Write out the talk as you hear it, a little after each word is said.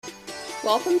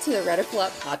Welcome to the Reticle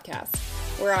Up podcast,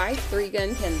 where I,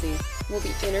 three-gun Kenzie, will be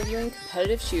interviewing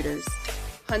competitive shooters,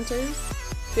 hunters,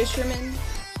 fishermen,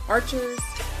 archers,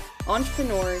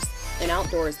 entrepreneurs, and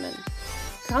outdoorsmen.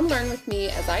 Come learn with me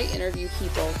as I interview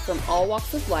people from all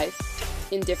walks of life,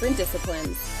 in different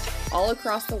disciplines, all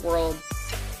across the world,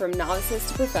 from novices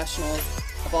to professionals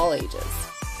of all ages.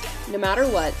 No matter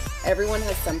what, everyone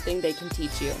has something they can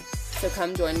teach you, so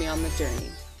come join me on the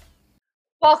journey.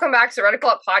 Welcome back to Reticle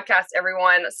Up Podcast,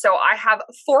 everyone. So I have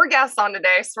 4 guests on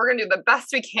today, so we're going to do the best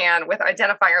we can with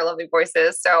identifying our lovely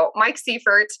voices. So Mike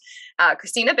Seifert,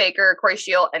 Christina Baker, Corey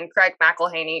Shield, and Craig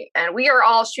McElhaney. And we are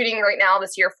all shooting right now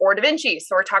this year for Davinci.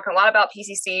 So we're talking a lot about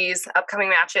PCCs, upcoming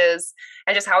matches,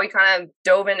 and just how we kind of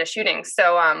dove into shooting.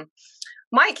 So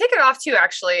Mike, kick it off too,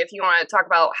 actually, if you want to talk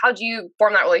about how do you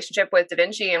form that relationship with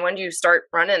Davinci and when do you start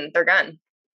running their gun?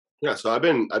 Yeah, so I've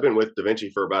been with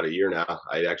Davinci for about a year now.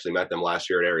 I actually met them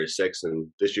last year at Area 6, and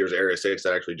this year's Area 6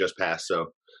 that actually just passed. So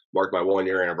marked my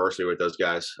 1-year anniversary with those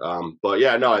guys. But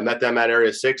yeah, no, I met them at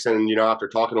Area 6, and after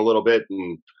talking a little bit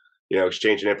and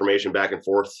exchanging information back and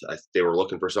forth, they were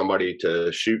looking for somebody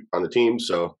to shoot on the team.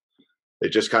 So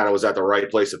it just kind of was at the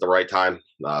right place at the right time.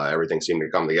 Everything seemed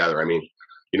to come together. I mean,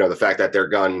 the fact that their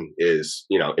gun is,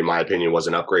 in my opinion, was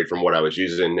an upgrade from what I was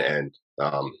using, and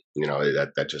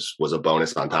that just was a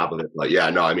bonus on top of it. But yeah,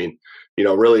 no, I mean,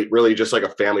 really just like a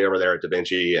family over there at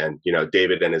Davinci, and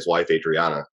David and his wife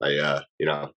Adriana.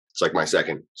 It's like my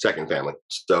second family.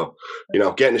 So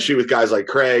getting to shoot with guys like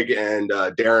Craig and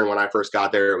Darren when I first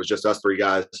got there, it was just us 3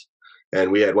 guys, and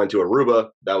we had went to Aruba.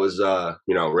 That was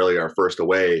really our first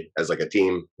away as like a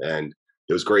team, and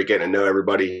it was great getting to know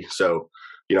everybody. So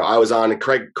I was on, and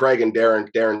Craig and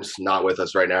Darren's not with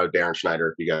us right now. Darren Schneider,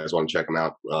 if you guys want to check him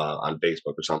out on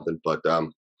Facebook or something. But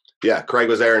yeah, Craig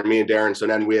was there and me and Darren. So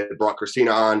then we had brought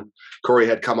Christina on. Corey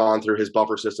had come on through his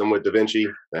buffer system with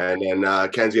Davinci, and then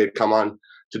Kenzie had come on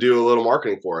to do a little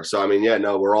marketing for us. So I mean, yeah,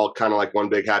 no, we're all kind of like one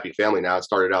big happy family now. It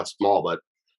started out small, but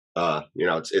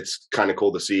it's kind of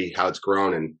cool to see how it's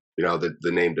grown, and the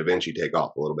name Davinci take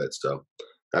off a little bit. So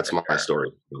that's my story.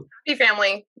 Happy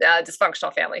family,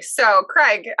 dysfunctional family. So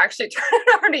Craig, actually turn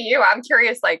it over to you. I'm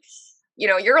curious,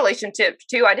 your relationship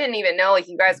too. I didn't even know,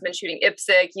 you guys have been shooting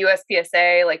IPSC,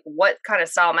 USPSA. What kind of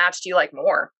style match do you like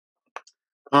more?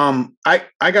 I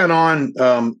got on,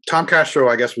 Tom Castro,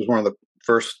 I guess, was one of the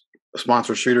first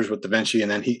sponsored shooters with Davinci, and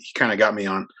then he kind of got me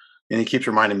on, and he keeps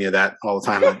reminding me of that all the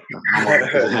time.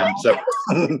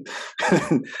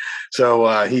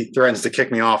 So he threatens to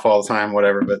kick me off all the time,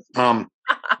 whatever. But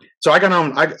so I got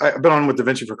on. I've been on with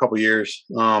Davinci for a couple of years,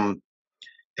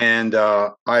 and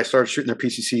I started shooting their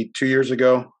PCC 2 years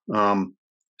ago.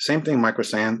 Same thing Mike was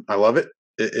saying. I love it.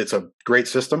 It's a great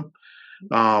system,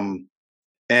 and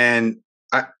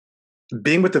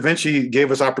being with Davinci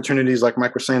gave us opportunities, like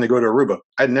Mike was saying, to go to Aruba.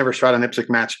 I'd never shot an IPSC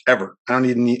match ever. I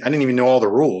didn't even know all the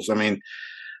rules. I mean,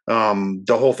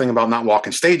 the whole thing about not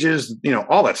walking stages,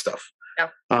 all that stuff. Yeah.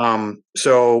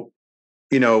 So,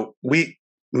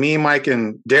 me, Mike,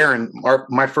 and Darren,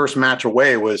 my first match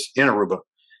away was in Aruba,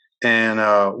 and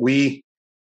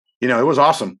it was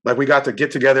awesome. We got to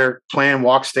get together, plan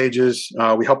walk stages.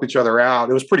 We helped each other out.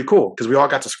 It was pretty cool because we all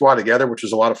got to squad together, which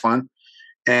was a lot of fun.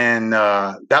 And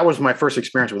that was my first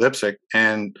experience with IPSC,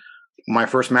 and my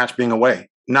first match being away,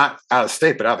 not out of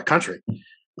state, but out of the country.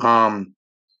 And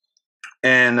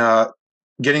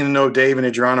getting to know Dave and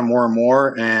Adriana more and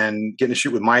more, and getting to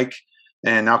shoot with Mike,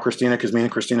 and now Christina, because me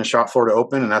and Christina shot Florida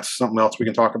Open, and that's something else we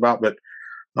can talk about. But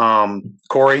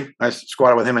Corey, I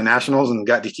squatted with him at Nationals and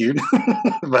got DQ'd.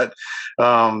 But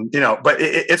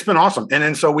it's been awesome. And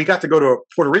then so we got to go to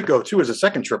Puerto Rico too as a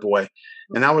second trip away,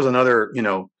 and that was another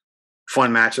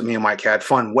fun match that me and Mike had.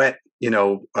 Fun, wet,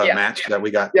 match that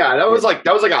we got. Yeah, that was like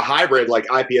a hybrid,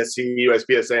 IPSC,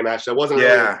 USPSA match. That wasn't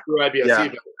really through IPSC. Yeah.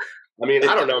 But, I mean,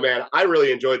 I don't know, man. I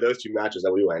really enjoyed those 2 matches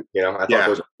that we went. I thought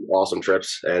those were awesome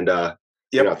trips. And, thanks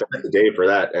to Dave for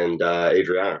that, and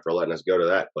Adriana for letting us go to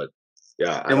that. But,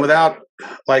 yeah. And without,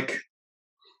 not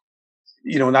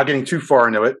getting too far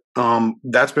into it,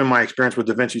 that's been my experience with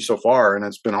Davinci so far, and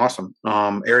it's been awesome.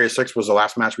 Area 6 was the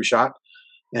last match we shot.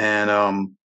 And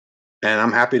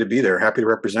I'm happy to be there, happy to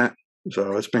represent.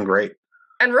 So it's been great.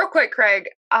 And real quick, Craig,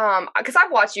 because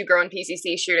I've watched you grow in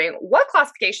PCC shooting, what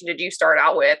classification did you start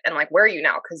out with, and where are you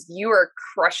now? Because you are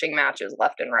crushing matches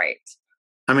left and right.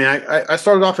 I mean, I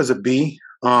started off as a B.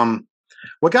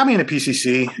 What got me into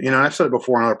PCC, and I've said it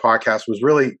before on other podcasts, was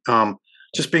really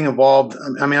just being involved.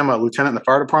 I mean, I'm a lieutenant in the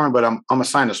fire department, but I'm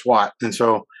assigned to SWAT. And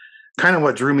so kind of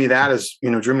what drew me into that is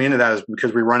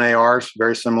because we run ARs,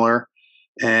 very similar.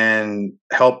 And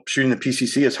shooting the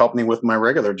PCC has helped me with my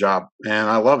regular job, and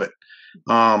I love it.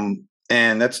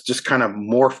 And that's just kind of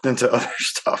morphed into other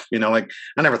stuff, like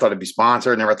I never thought it'd be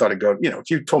sponsored. Never thought it'd go, if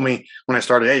you told me when I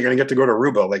started, hey, you're going to get to go to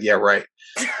Aruba, like, yeah, right.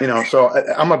 So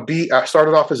I'm a B. I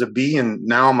started off as a B and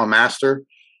now I'm a master.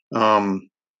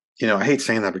 I hate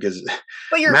saying that because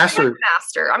but you're master.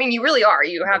 I mean, you really are.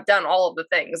 You have done all of the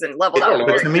things and leveled up.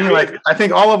 But to me, like, I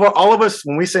think all of us,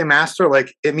 when we say master,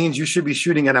 like, it means you should be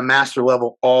shooting at a master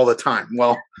level all the time.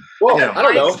 Well, I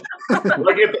don't know.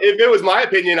 Like, if it was my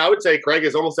opinion, I would say Craig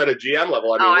is almost at a GM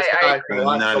level. I mean, the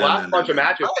last bunch of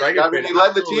matches, Craig has been. He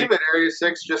led the team at Area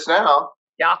 6 just now.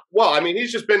 Yeah. Well, I mean,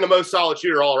 he's just been the most solid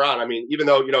shooter all around. I mean, even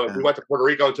though, if we went to Puerto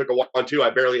Rico and took a 1-2, I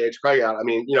barely edged Craig out. I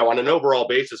mean, on an overall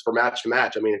basis for match to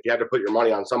match, I mean, if you had to put your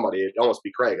money on somebody, it'd almost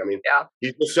be Craig. I mean,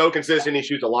 he's just so consistent. He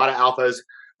shoots a lot of alphas.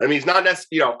 I mean, he's not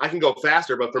necessarily, I can go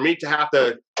faster, but for me to have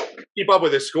to keep up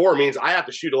with his score means I have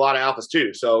to shoot a lot of alphas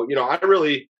too. So, I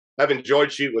really have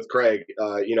enjoyed shooting with Craig,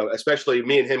 especially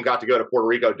me and him got to go to Puerto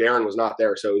Rico. Darren was not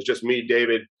there. So it was just me,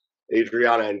 David,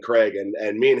 Adriana, and Craig,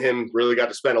 and me and him really got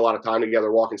to spend a lot of time together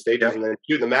walking stages and then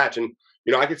shooting the match. And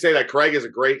I could say that Craig is a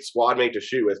great squad mate to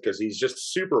shoot with because he's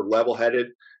just super level-headed.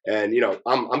 And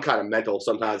I'm kind of mental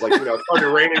sometimes. Like it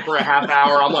started raining for a half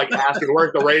hour. I'm like asking,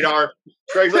 "Where's the radar?"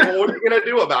 Craig's like, "Well, what are you gonna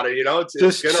do about it? It's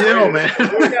just gonna chill, rain." man.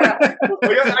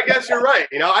 I guess you're right.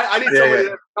 I need somebody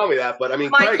to tell me that. But I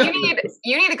mean, Mike, Craig,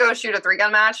 you need to go shoot a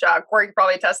 3-gun match. Corey can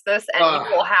probably test this, and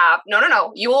you will have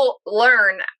no. You will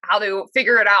learn how to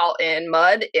figure it out in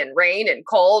mud, in rain, in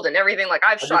cold, and everything. Like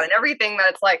I've shot in everything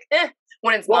that's like,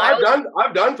 when it's mild.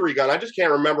 I've done 3-gun. I just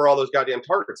can't remember all those goddamn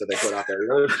targets that they put out there.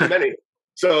 There's too many.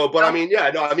 So, but I mean,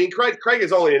 Craig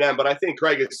is only an M, but I think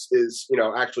Craig is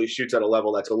actually shoots at a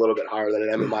level that's a little bit higher than an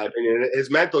M in my opinion. His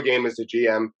mental game is a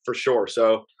GM for sure.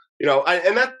 So,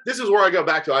 this is where I go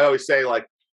back to. I always say, like,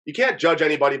 you can't judge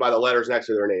anybody by the letters next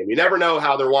to their name. You never know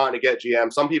how they're wanting to get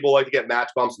GM. Some people like to get match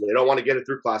bumps and they don't want to get it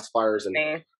through classifiers.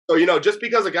 And so, just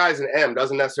because a guy's an M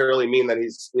doesn't necessarily mean that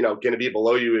he's, going to be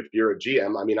below you if you're a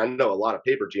GM. I mean, I know a lot of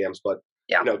paper GMs, but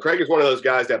Craig is one of those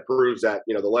guys that proves that,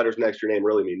 the letters next to your name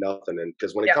really mean nothing. And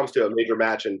because when it comes to a major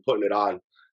match and putting it on,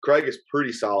 Craig is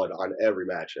pretty solid on every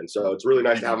match. And so it's really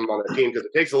nice to have him on the team because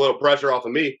it takes a little pressure off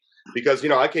of me because,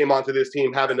 I came onto this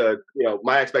team having to,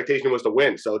 my expectation was to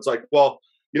win. So it's like, well,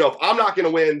 if I'm not going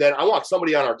to win, then I want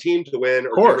somebody on our team to win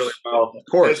or do really well. Of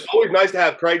course. And it's always nice to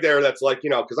have Craig there that's like,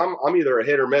 because I'm either a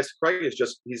hit or miss. Craig is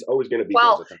just, he's always going to be.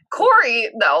 Well, Corey,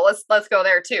 though, let's go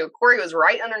there too. Corey was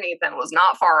right underneath him, was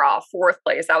not far off, 4th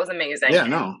place. That was amazing. Yeah,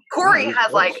 no. Corey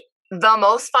has like the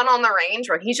most fun on the range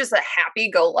when he's just a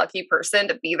happy-go-lucky person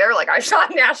to be there. Like I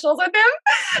shot nationals with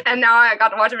him and now I got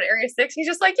to watch him in Area 6. He's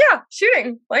just like, yeah,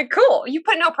 shooting. Like, cool. You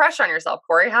put no pressure on yourself,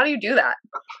 Corey. How do you do that?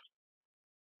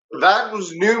 That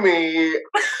was new me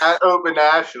at Open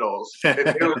Nationals.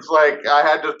 It was like I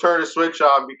had to turn a switch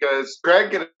on because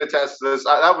Greg can attest to this.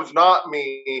 That was not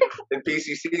me in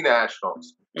PCC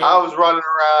Nationals. I was running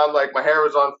around like my hair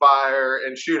was on fire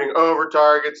and shooting over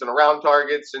targets and around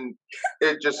targets, and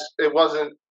it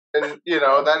wasn't. And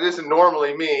that isn't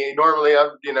normally me. Normally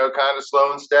I'm kind of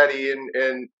slow and steady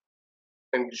and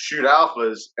shoot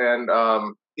alphas. And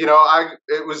I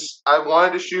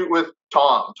wanted to shoot with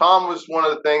Tom. Tom was one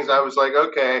of the things I was like,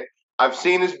 okay, I've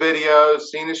seen his videos,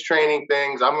 seen his training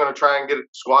things. I'm going to try and get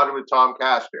squatted with Tom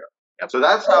Castro. So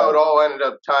that's how it all ended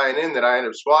up tying in that I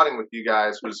ended up squatting with you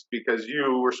guys was because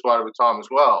you were squatted with Tom as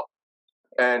well.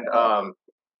 And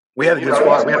we had a good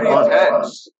squad. We had fun.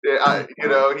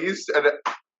 He's a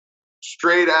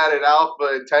straight at it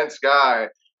alpha intense guy.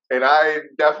 And I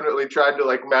definitely tried to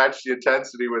like match the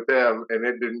intensity with him, and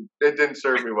it didn't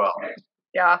serve me well.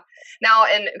 Yeah. Now,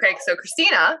 so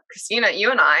Christina,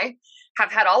 you and I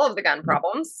have had all of the gun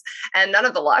problems and none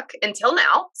of the luck until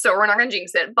now. So we're not going to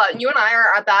jinx it, but you and I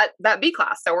are at that B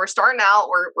class. So we're starting out,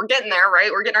 we're getting there,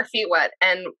 right? We're getting our feet wet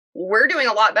and we're doing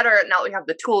a lot better now that we have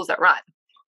the tools that run.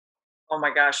 Oh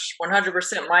my gosh,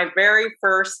 100%. My very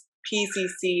first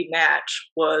PCC match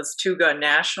was 2-gun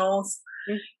nationals.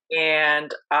 Mm-hmm.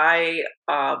 And I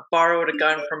borrowed a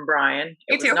gun from Brian.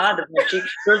 It was not a Davinci.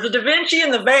 There's a Davinci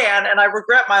in the van, and I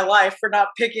regret my life for not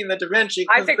picking the Davinci.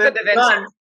 I picked the Davinci.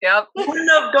 Yep. Wouldn't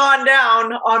have gone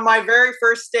down on my very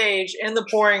first stage in the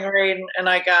pouring rain, and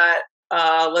I got,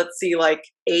 like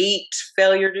 8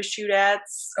 failure to shoot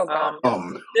ats. It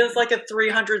was like a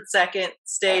 300-second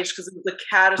stage because it was a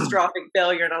catastrophic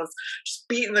failure, and I was just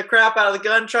beating the crap out of the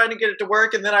gun trying to get it to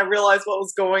work, and then I realized what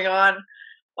was going on.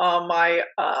 My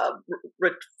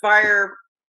fire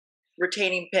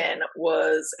retaining pin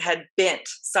had bent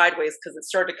sideways because it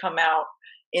started to come out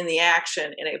in the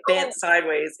action, and it bent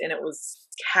sideways, and it was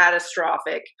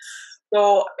catastrophic.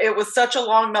 So it was such a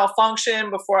long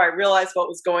malfunction before I realized what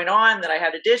was going on that I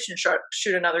had to ditch and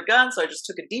shoot another gun. So I just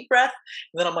took a deep breath,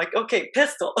 and then I'm like, okay,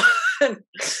 pistol. and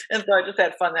so I just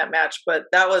had fun that match. But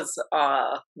that was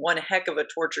one heck of a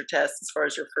torture test as far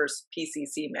as your first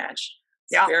PCC match.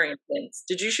 It's very intense.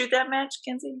 Did you shoot that match,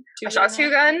 Kenzie? I shot a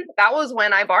 2-gun. That was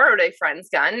when I borrowed a friend's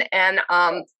gun. And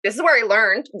this is where I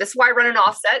learned. This is why I run an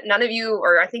offset. None of you,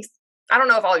 or I don't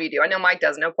know if all of you do. I know Mike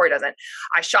doesn't. No, Corey doesn't.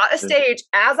 I shot a stage.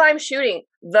 As I'm shooting,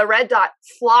 the red dot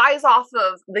flies off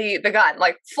of the gun,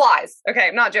 like flies. Okay,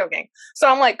 I'm not joking. So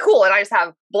I'm like, cool. And I just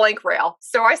have blank rail.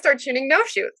 So I start shooting no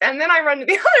shoots. And then I run to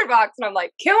the other box and I'm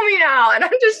like, kill me now. And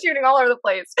I'm just shooting all over the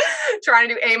place, trying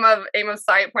to do aim of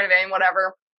sight, point of aim,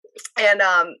 whatever. And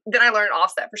then I learned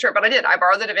offset for sure. But I did. I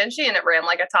borrowed the Davinci and it ran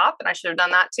like a top. And I should have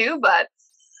done that too. But,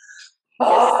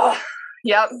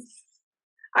 yep.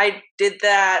 I did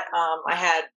that. I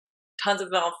had tons of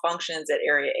malfunctions at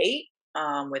Area 8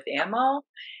 with ammo,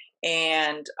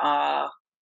 and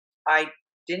I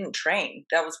didn't train.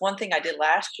 That was one thing I did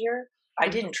last year. I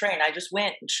didn't train. I just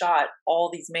went and shot all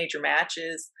these major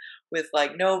matches with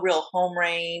like no real home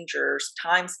range or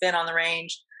time spent on the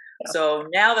range. Yeah. So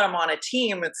now that I'm on a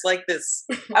team, it's like this.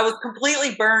 I was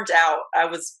completely burnt out. I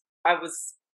was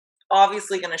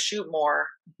obviously going to shoot more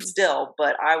still,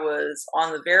 but I was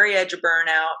on the very edge of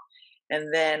burnout.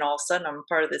 And then all of a sudden I'm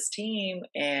part of this team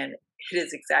and it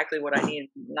is exactly what I need.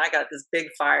 And I got this big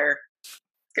fire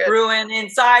brewing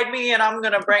inside me and I'm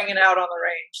going to bring it out on the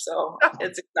range. So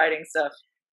it's exciting stuff.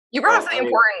 You brought up something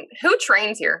important. Who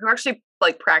trains here? Who actually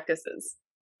like practices?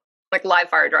 Like live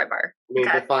fire, dry fire. I mean,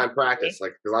 define practice.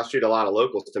 Like, because I shoot a lot of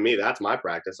locals. To me, that's my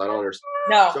practice. I don't understand.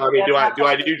 No. So I mean, do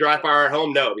I do dry fire at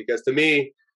home? No, because to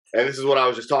me, and this is what I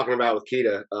was just talking about with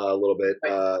Kita a little bit.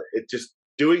 It just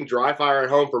doing dry fire at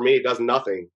home for me does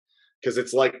nothing, because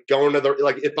it's like going to the,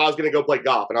 like if I was going to go play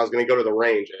golf and I was going to go to the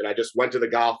range and I just went to the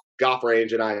golf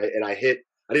range and I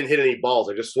didn't hit any balls.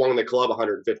 I just swung the club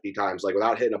 150 times like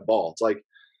without hitting a ball. It's like,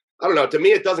 I don't know. To me,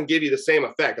 it doesn't give you the same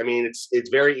effect. I mean, it's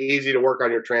very easy to work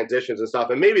on your transitions and stuff.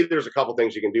 And maybe there's a couple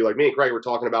things you can do. Like me and Craig were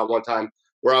talking about one time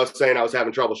where I was saying I was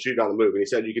having trouble shooting on the move, and he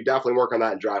said you could definitely work on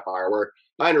that in dry fire. Where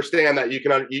I understand that you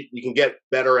can get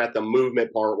better at the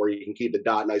movement part where you can keep the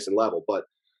dot nice and level. But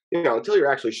until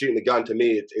you're actually shooting the gun, to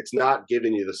me, it's not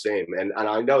giving you the same. And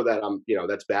I know that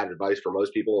that's bad advice for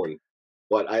most people.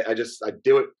 But I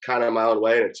do it kind of my own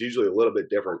way, and it's usually a little bit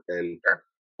different. And sure.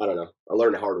 I don't know. I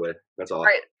learned the hard way. That's all. All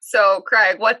right. So,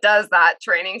 Craig, what does that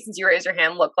training, since you raised your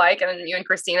hand, look like? And you and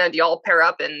Christina, do y'all pair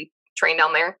up and train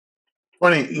down there?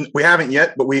 Funny, we haven't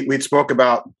yet, but we'd spoke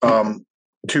about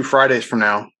 2 Fridays from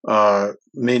now,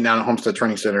 meeting down at Homestead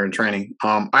Training Center and training.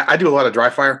 I do a lot of dry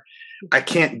fire. I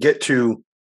can't get to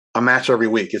a match every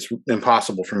week. It's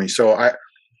impossible for me. So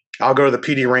I'll go to the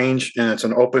PD range, and it's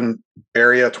an open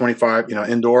area, 25,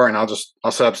 indoor, and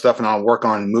I'll set up stuff and I'll work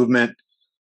on movement.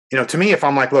 To me, if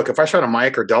I'm like, look, if I shot a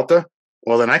Mike or Delta,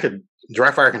 well, then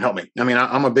dry fire can help me. I mean,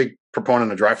 I'm a big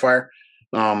proponent of dry fire,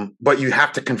 but you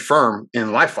have to confirm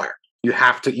in live fire. You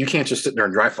can't just sit there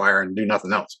and dry fire and do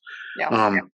nothing else.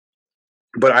 Yeah.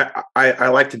 But I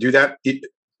like to do that.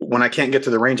 When I can't get to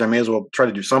the range, I may as well try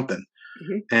to do something.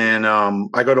 Mm-hmm. And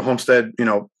I go to Homestead,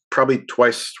 probably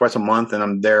twice a month, and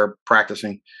I'm there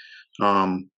practicing.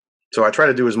 So I try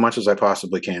to do as much as I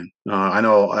possibly can. I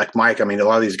know, like Mike, I mean, a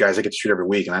lot of these guys, they get to shoot every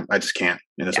week, and I just can't,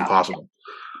 and it's impossible.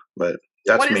 But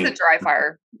that's me. What is the dry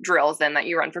fire drills then that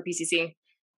you run for PCC?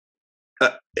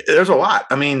 There's a lot.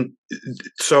 I mean,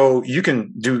 so you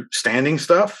can do standing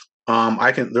stuff.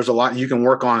 There's a lot you can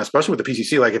work on, especially with the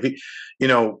PCC. Like if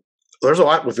there's a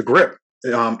lot with the grip.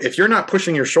 If you're not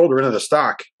pushing your shoulder into the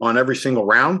stock on every single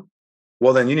round,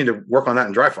 well, then you need to work on that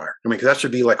in dry fire. I mean, because that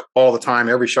should be like all the time.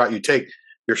 Every shot you take,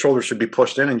 your shoulder should be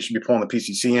pushed in, and you should be pulling the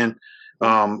PCC in.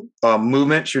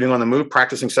 Movement, shooting on the move,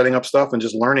 practicing setting up stuff, and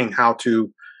just learning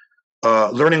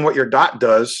learning what your dot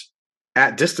does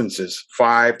at distances,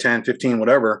 5, 10, 15,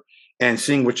 whatever, and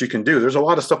seeing what you can do. There's a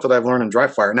lot of stuff that I've learned in dry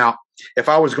fire. Now, if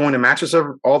I was going to matches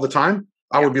all the time,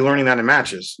 I would be learning that in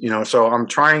matches, so I'm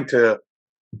trying to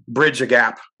bridge a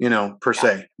gap, per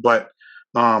se. But,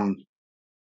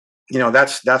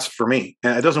 that's for me.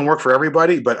 And it doesn't work for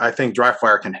everybody, but I think dry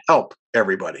fire can help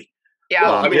everybody. Yeah.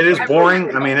 Well, I mean, it is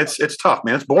boring. I mean, it's tough,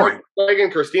 man. It's boring. Craig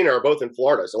and Christina are both in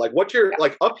Florida. So like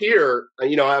like up here,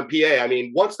 I'm PA. I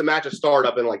mean, once the matches start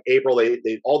up in like April,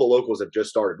 all the locals have just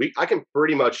started. I can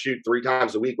pretty much shoot 3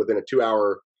 times a week within a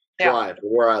 2-hour drive from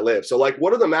where I live. So like,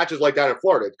 what are the matches like down in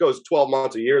Florida? It goes 12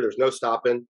 months a year. There's no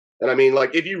stopping. And I mean,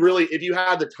 like if you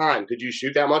had the time, could you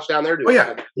shoot that much down there?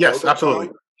 Yes, absolutely.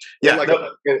 Time? Yeah. Like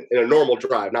in a normal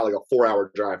drive, not like a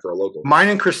 4-hour drive for a local. Mine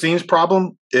and Christine's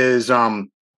problem is,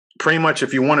 pretty much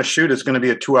if you want to shoot, it's going to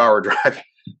be a 2-hour drive.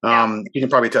 You can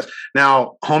probably test.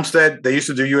 Now, Homestead, they used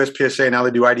to do USPSA. Now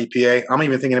they do IDPA. I'm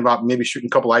even thinking about maybe shooting a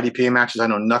couple IDPA matches. I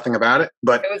know nothing about it,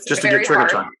 but just to get trigger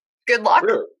time. Good luck.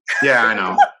 Really? Yeah, I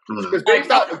know. Because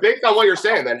based on what you're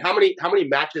saying, then how many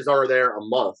matches are there a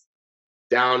month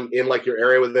down in like your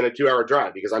area within a 2-hour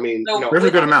drive? Because I mean, So there's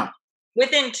a good amount.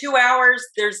 Within 2 hours,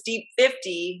 there's Deep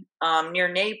 50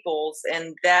 near Naples,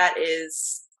 and that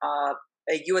is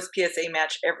a USPSA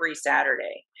match every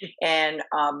Saturday. And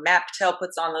Matt Patel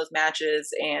puts on those matches,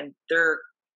 and they're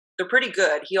pretty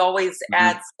good. He always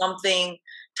adds something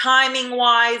timing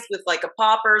wise with like a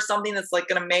popper, something that's like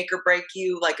going to make or break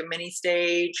you, like a mini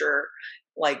stage or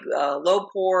like low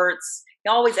ports. He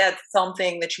always adds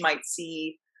something that you might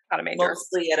see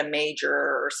mostly at a major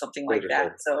or something like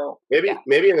that. So maybe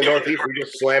in the Northeast we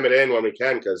just slam it in when we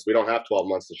can because we don't have 12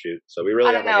 months to shoot. So we really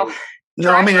I don't know.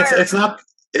 No, I mean it's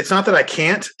not that I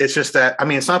can't. It's just that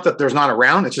it's not that there's not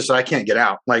around. It's just that I can't get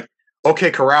out. Like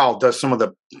OK Corral does some of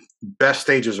the best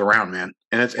stages around, man,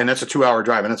 and it's a 2-hour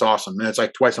drive and it's awesome and it's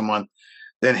like twice a month.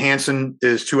 Then Hanson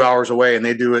is 2 hours away and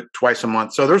they do it twice a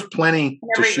month. So there's plenty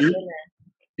to shoot.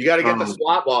 You got to get the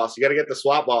SWAT boss. You got to get the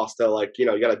SWAT boss to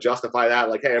you got to justify that.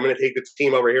 Like, hey, I'm going to take this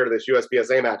team over here to this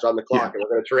USPSA match on the clock, and we're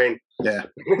going to train. Yeah.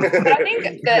 But I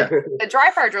think the dry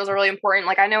fire drills are really important.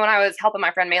 Like, I know when I was helping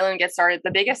my friend Malin get started,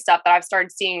 the biggest stuff that I've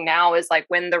started seeing now is like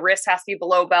when the wrist has to be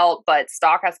below belt, but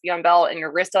stock has to be on belt, and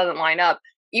your wrist doesn't line up.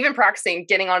 Even practicing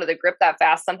getting onto the grip that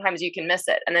fast, sometimes you can miss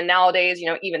it. And then nowadays,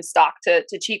 even stock to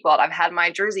cheek weld, I've had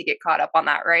my jersey get caught up on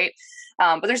that, right?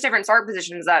 But there's different start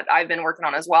positions that I've been working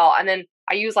on as well. And then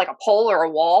I use like a pole or a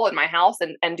wall in my house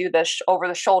and do the over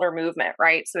the shoulder movement,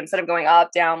 right? So instead of going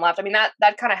up, down, left, I mean,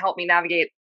 that kind of helped me navigate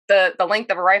the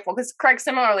length of a rifle. Because Craig,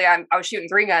 similarly, I was shooting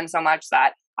 3-gun so much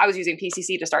that I was using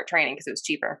PCC to start training because it was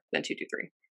cheaper than 223.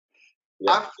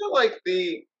 Yeah. I feel like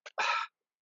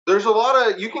there's a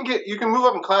lot of you can move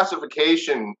up in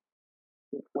classification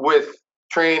with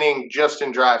training just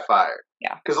in dry fire.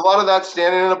 Yeah. Because a lot of that's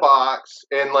standing in a box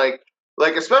and like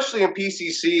especially in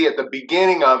PCC at the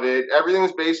beginning of it, everything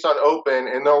was based on open,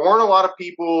 and there weren't a lot of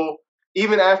people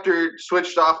even after it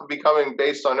switched off and becoming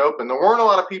based on open. There weren't a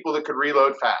lot of people that could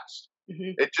reload fast.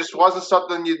 Mm-hmm. It just wasn't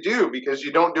something you do because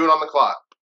you don't do it on the clock.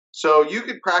 So you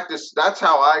could practice. That's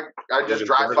how I just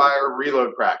dry fire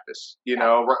reload practice.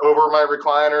 Over my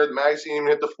recliner, the magazine didn't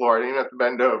even hit the floor. I didn't even have to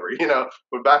bend over.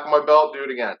 Put back on my belt, do it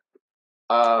again.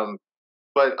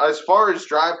 But as far as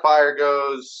dry fire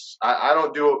goes, I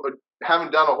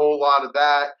haven't done a whole lot of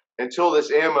that until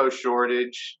this ammo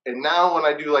shortage. And now when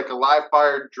I do like a live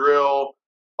fire drill,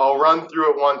 I'll run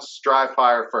through it once dry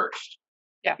fire first.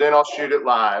 Yeah. Then I'll shoot it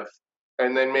live.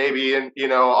 And then maybe,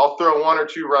 I'll throw 1 or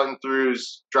 2 run-throughs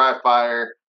dry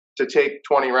fire to take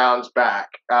 20 rounds back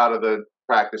out of the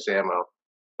practice ammo.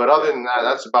 But other than that,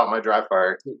 that's about my dry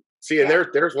fire. See, and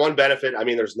there's one benefit. I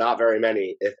mean, there's not very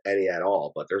many, if any at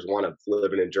all, but there's one of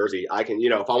living in Jersey. I can,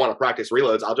 if I want to practice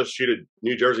reloads, I'll just shoot a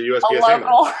New Jersey USPSA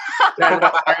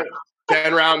match.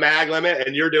 10-round mag limit,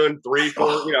 and you're doing 3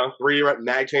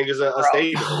 mag changes a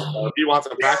stage. So if you want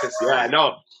some practice,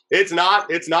 it's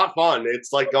not fun.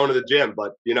 It's like going to the gym,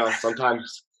 but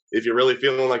sometimes if you're really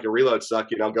feeling like your reload suck,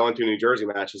 going to a New Jersey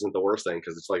match isn't the worst thing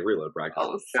because it's like reload practice.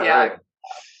 Oh, yeah.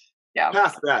 Yeah.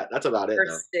 Past that, that's about it.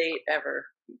 First date ever.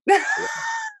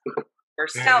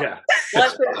 First now, yeah.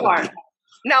 Let's go far.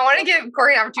 Now I want to give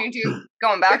Corey an opportunity to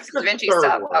going back to Davinci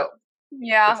stuff. Oh,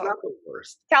 yeah. It's not the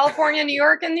worst. California, New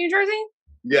York, and New Jersey?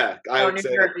 Yeah, I would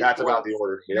say that's about the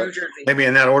order. Yep. New Jersey. Maybe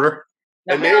in that order.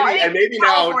 And maybe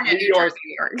now New York,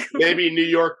 maybe New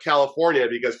York, California,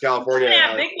 because California.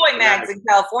 Yeah, big boy mags in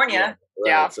California.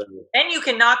 Yeah. So. And you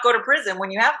cannot go to prison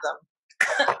when you have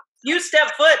them. You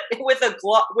step foot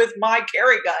with my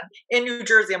carry gun in New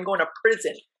Jersey, I'm going to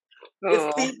prison.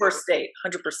 It's the worst state,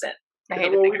 100%. I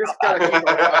hate to think about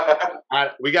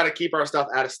that. We got to keep our stuff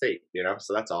out of state,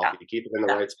 so that's all. If you keep it in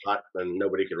the right spot, then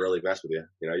nobody could really mess with you.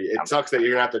 It sucks that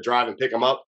you're going to have to drive and pick them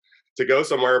up to go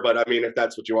somewhere, but I mean, if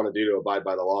that's what you want to do to abide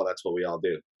by the law, that's what we all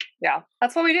do. Yeah,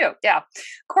 that's what we do. Yeah.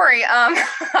 Corey, how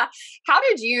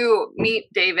did you meet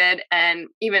David and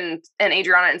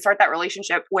Adriana and start that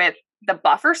relationship with the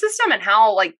buffer system, and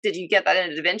how did you get that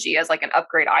into Davinci as an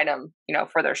upgrade item,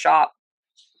 for their shop?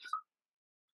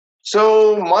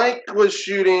 So Mike was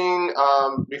shooting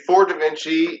before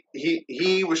Davinci.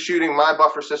 He was shooting my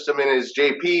buffer system in his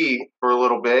JP for a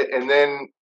little bit, and then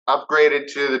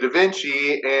upgraded to the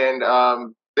Davinci. And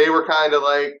they were kind of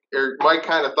Mike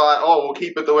kind of thought, oh, we'll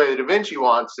keep it the way the Davinci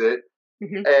wants it.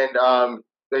 Mm-hmm. And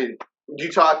you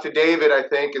talked to David, I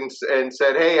think, and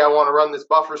said, hey, I want to run this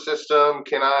buffer system.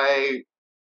 Can I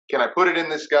put it in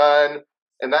this gun?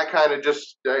 and that kind of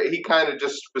just he kind of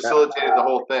just facilitated the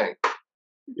whole thing.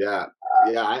 Yeah.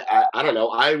 I don't know.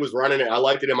 I was running it. I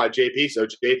liked it in my JP. So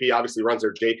JP obviously runs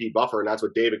their JP buffer, and that's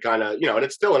what David kind of, and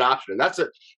it's still an option. And that's it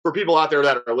for people out there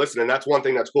that are listening. That's one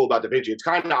thing that's cool about Davinci. It's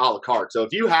kind of a la carte. So if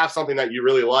you have something that you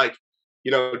really like,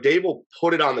 Dave will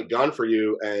put it on the gun for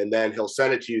you, and then he'll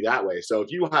send it to you that way. So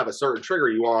if you have a certain trigger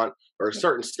you want or a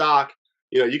certain stock,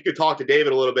 you could talk to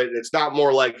David a little bit. And it's not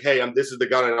more like, hey, this is the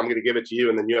gun and I'm going to give it to you,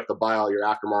 and then you have to buy all your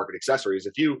aftermarket accessories.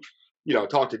 If you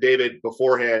talk to David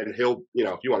beforehand, he'll,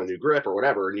 if you want a new grip or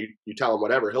whatever, and you tell him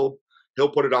whatever, he'll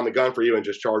put it on the gun for you and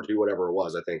just charge you whatever it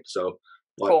was, I think. So,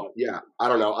 but cool. Yeah, I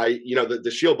don't know.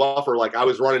 The shield buffer, like I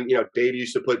was running, Dave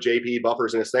used to put JP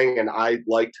buffers in his thing, and I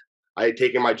had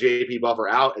taken my JP buffer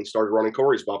out and started running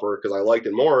Corey's buffer because I liked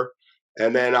it more.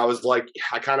 And then I was like,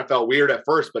 I kind of felt weird at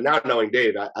first, but now knowing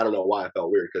Dave, I don't know why I felt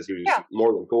weird, because he was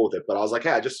more than cool with it. But I was like,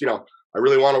 hey, I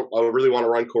really want to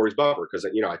run Corey's buffer, because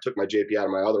I took my JP out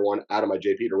of my other one, out of my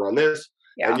JP to run this,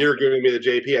 and you're giving me the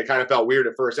JP. I kind of felt weird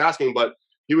at first asking, but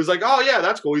he was like, oh yeah,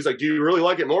 that's cool. He's like, do you really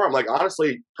like it more? I'm like,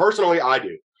 honestly, personally, I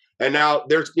do. And now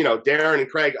there's, Darren and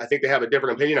Craig, I think they have a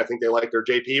different opinion. I think they like their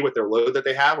JP with their load that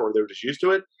they have, or they're just used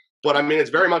to it. But I mean, it's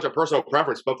very much a personal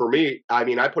preference. But for me, I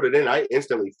mean, I put it in, I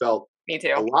instantly felt me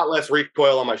too. A lot less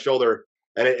recoil on my shoulder.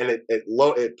 And it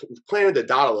planted the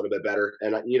dot a little bit better.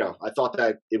 And, I thought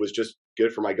that it was just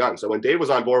good for my gun. So when Dave was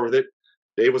on board with it,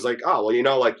 Dave was like, oh,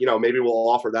 well, maybe we'll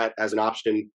offer that as an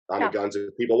option on the guns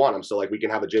if people want them. So like we can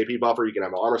have a JP buffer, you can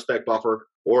have an armor spec buffer,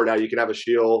 or now you can have a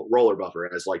shield roller buffer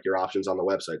as like your options on the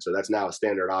website. So that's now a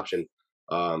standard option.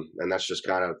 And that's just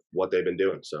kind of what they've been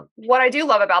doing. So what I do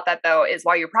love about that though, is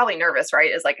while you're probably nervous, right?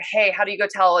 Is like, hey, how do you go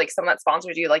tell like someone that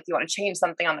sponsors you, like you want to change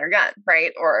something on their gun,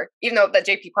 right? Or even though that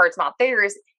JP part's not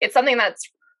theirs, it's something that's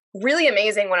really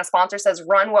amazing when a sponsor says,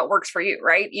 run what works for you,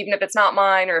 right? Even if it's not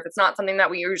mine, or if it's not something that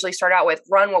we usually start out with,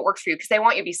 run what works for you, because they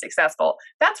want you to be successful.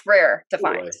 That's rare to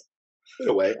find. In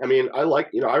a way. I mean, I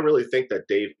really think that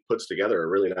Dave puts together a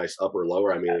really nice upper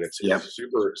lower. I mean, it's a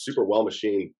super, super well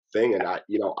machined thing. And I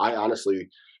honestly,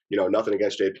 nothing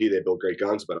against JP, they build great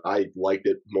guns, but I liked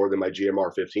it more than my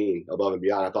GMR 15 above and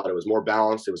beyond. I thought it was more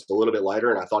balanced. It was a little bit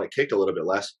lighter, and I thought it kicked a little bit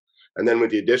less. And then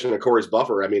with the addition of Corey's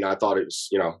buffer, I mean, I thought it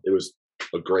was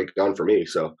a great gun for me.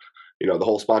 So, the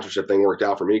whole sponsorship thing worked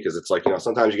out for me, because it's like,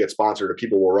 sometimes you get sponsored, or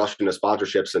people will rush into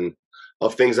sponsorships and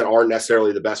of things that aren't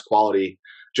necessarily the best quality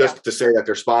just to say that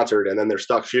they're sponsored, and then they're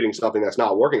stuck shooting something that's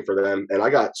not working for them. And I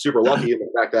got super lucky in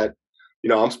the fact that,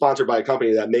 I'm sponsored by a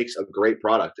company that makes a great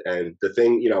product. And the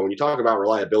thing, when you talk about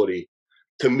reliability,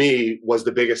 to me was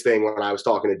the biggest thing when I was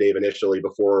talking to Dave initially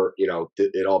before,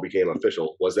 it all became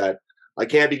official, was that I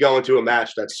can't be going to a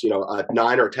match that's, a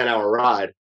 9 or 10 hour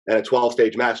ride and a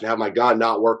 12-stage match and have my gun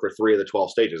not work for 3 of the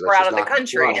 12 stages. That's or out of the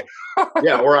country.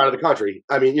 Or out of the country.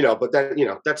 I mean, but then,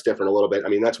 that's different a little bit. I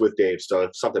mean, that's with Dave. So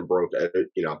if something broke,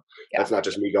 that's not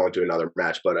just me going to another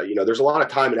match. But, there's a lot of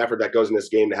time and effort that goes in this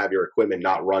game to have your equipment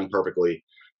not run perfectly.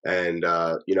 And,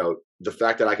 the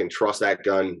fact that I can trust that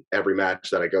gun every match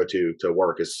that I go to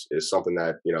work is something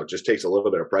that, just takes a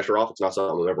little bit of pressure off. It's not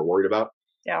something I'm ever worried about.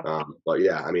 Yeah. But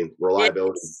yeah, I mean,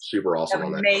 reliability is super awesome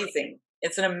on that. Amazing.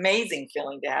 It's an amazing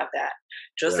feeling to have that.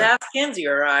 Just ask Kenzie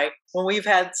or I, when we've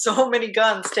had so many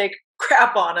guns take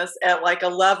crap on us at like a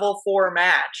level 4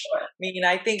 match. I mean,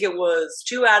 I think it was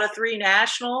 2 out of 3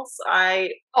 nationals. Last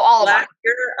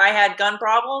year I had gun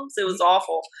problems. It was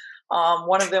awful.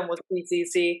 One of them was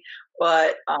PCC,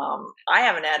 but I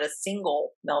haven't had a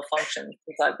single malfunction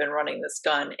since I've been running this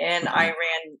gun. And I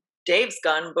ran Dave's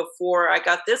gun before I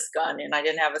got this gun, and I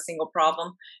didn't have a single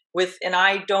problem and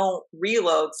I don't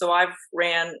reload. So I've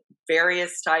ran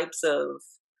various types of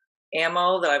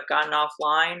ammo that I've gotten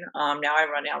offline. Now I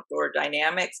run Outdoor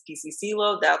Dynamics PCC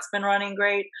load. That's been running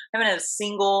great. I haven't had a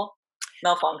single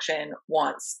malfunction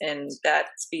once, and that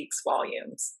speaks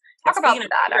volumes. Talk about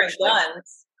that, actually.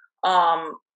 Guns,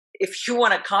 if you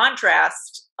want to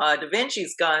contrast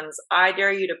Davinci's guns, I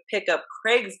dare you to pick up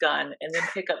Craig's gun and then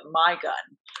pick up my gun.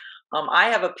 I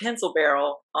have a pencil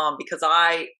barrel because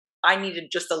I needed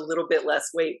just a little bit less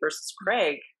weight versus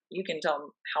Craig. You can tell him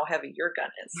how heavy your gun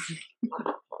is.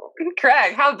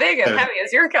 Craig, how big and heavy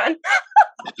is your gun?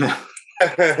 What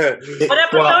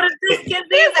episode is this, Kenzie?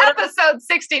 It's episode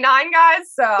 69,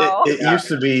 guys. So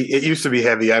it used to be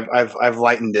heavy. I've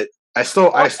lightened it. I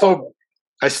still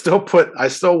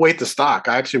weight the stock.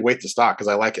 I actually weight the stock because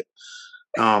I like it.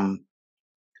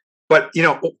 But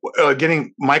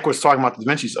Mike was talking about the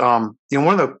Davinci's. One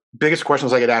of the biggest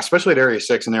questions I get asked, especially at Area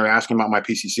 6, and they were asking about my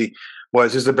PCC,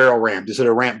 was, is the barrel rammed? Is it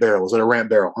a ramp barrel? Is it a ramp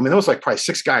barrel? I mean, there was like probably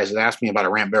 6 guys that asked me about a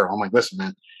ramp barrel. I'm like, listen,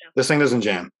 man, this thing doesn't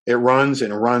jam. It runs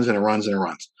and it runs and it runs and it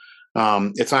runs.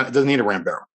 It doesn't need a ram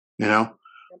barrel, you know.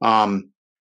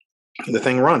 The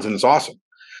thing runs and it's awesome.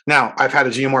 Now, I've had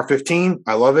a GMR 15.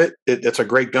 I love it. It's a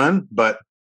great gun, but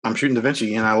I'm shooting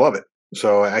Davinci and I love it.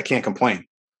 So I can't complain.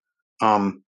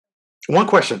 One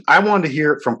question. I wanted to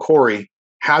hear from Corey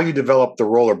how you developed the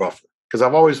roller buffer. Because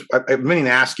I've been meaning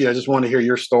to ask you. I just wanted to hear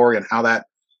your story and how that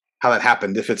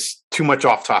happened. If it's too much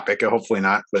off topic, hopefully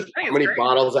not. But how many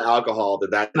bottles of alcohol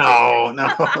did that? No.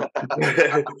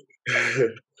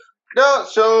 No.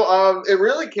 So it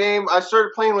really came. I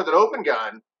started playing with an open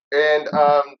gun and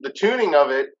the tuning of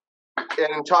it,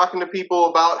 and talking to people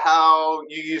about how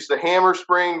you use the hammer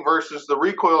spring versus the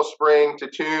recoil spring to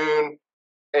tune.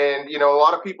 And a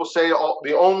lot of people say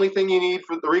the only thing you need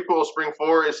for the recoil spring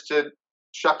for is to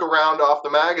chuck a round off the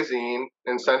magazine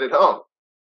and send it home.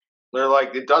 They're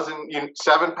like, it doesn't.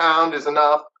 7 pound is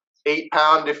enough. 8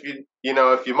 pound if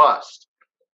you must.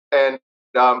 And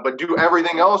but do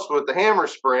everything else with the hammer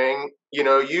spring.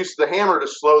 Use the hammer to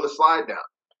slow the slide down.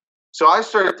 So I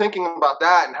started thinking about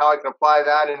that and how I can apply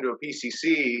that into a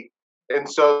PCC. And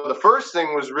so the first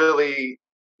thing was really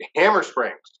hammer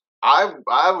springs. I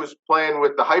was playing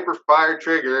with the Hyperfire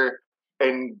trigger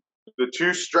and the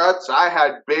 2 struts. I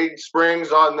had big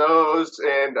springs on those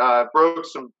and broke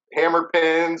some hammer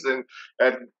pins and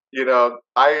I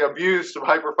abused some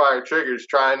Hyperfire triggers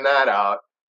trying that out.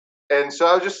 And so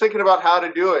I was just thinking about how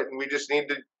to do it, and we just need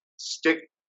to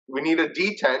we need a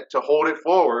detent to hold it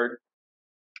forward.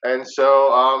 And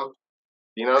so,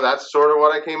 that's sort of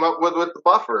what I came up with the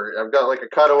buffer. I've got like a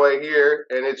cutaway here,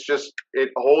 and it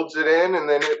holds it in, and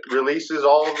then it releases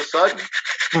all of a sudden.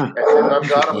 And then I've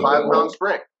got a 5-pound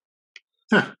spring.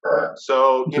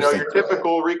 So, your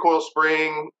typical recoil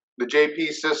spring, the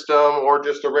JP system, or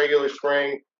just a regular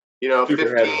spring, 15,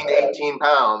 18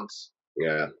 pounds.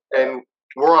 Yeah. And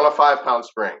we're on a 5-pound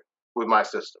spring with my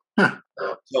system.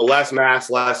 So less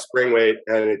mass, less spring weight,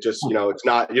 and it just, it's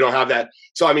not, you don't have that.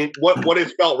 So, I mean, what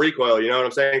is felt recoil? You know what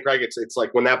I'm saying, Craig? It's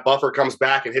like when that buffer comes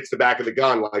back and hits the back of the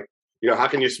gun, like, how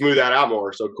can you smooth that out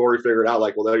more? So Corey figured out,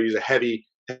 like, well, they'll use a heavy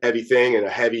thing and a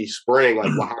heavy spring.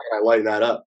 Like, well, how can I lighten that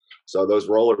up? So those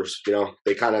rollers,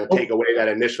 they kind of take away that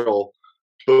initial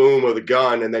boom of the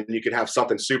gun, and then you can have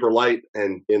something super light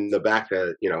and in the back,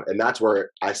 and that's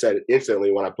where I said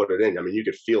instantly when I put it in. I mean, you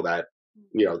could feel that.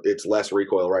 It's less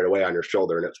recoil right away on your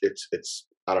shoulder, and it's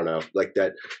I don't know, like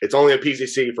that. It's only a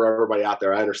PCC for everybody out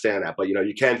there. I understand that, but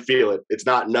you can feel it. It's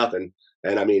not nothing,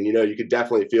 and I mean, you could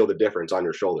definitely feel the difference on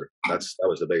your shoulder. That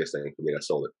was the biggest thing for me that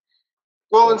sold it.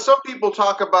 Well, and some people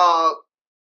talk about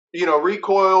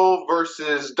recoil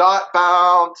versus dot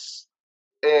bounce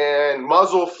and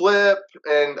muzzle flip,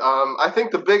 and I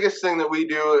think the biggest thing that we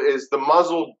do is the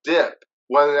muzzle dip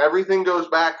when everything goes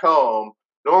back home.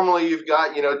 Normally, you've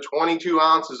got 22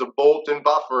 ounces of bolt and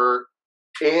buffer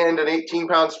and an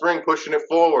 18-pound spring pushing it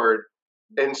forward,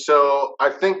 and so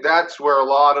I think that's where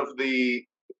the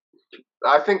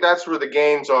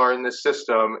gains are in this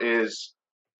system. Is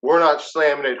we're not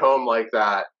slamming it home like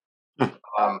that, like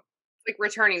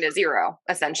returning to zero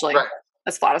essentially, right,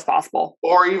 as flat as possible,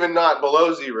 or even not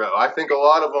below zero. I think a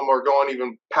lot of them are going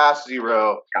even past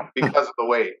zero because of the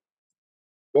weight.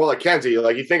 Well, like Kenzie,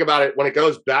 like you think about it, when it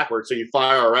goes backwards, so you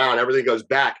fire around, everything goes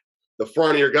back. The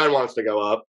front of your gun wants to go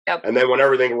up, and then when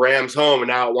everything rams home, and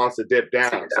now it wants to dip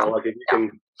down. So, like if you can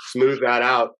smooth that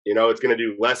out, it's going to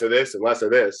do less of this and less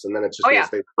of this, and then it's just going to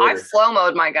stay clear. I've slow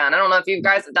mode my gun. I don't know if you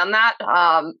guys have done that.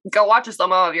 Go watch a slow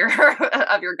mo of your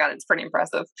of your gun. It's pretty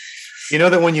impressive. You know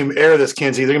that when you air this,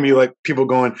 Kenzie, they're gonna be like people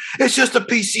going, "It's just a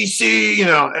PCC,"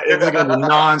 it's gonna be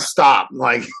nonstop.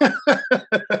 Like, hey,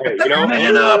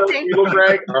 people,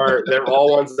 Greg, they're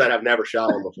all ones that have never shot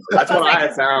them before. That's what I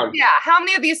have found. Yeah, how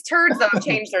many of these turds though have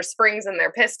changed their springs and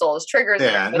their pistols, triggers?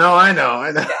 Yeah, no, I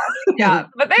know. Yeah,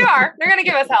 but they're gonna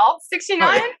give us hell.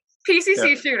 69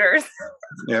 PCC shooters.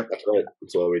 Yep, that's right.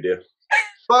 That's what we do.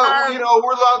 But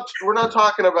we're not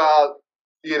talking about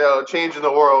changing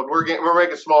the world. We're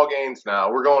making small gains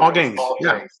now. We're going small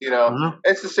gains. Mm-hmm.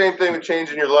 It's the same thing with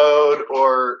changing your load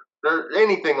or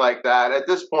anything like that. At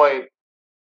this point,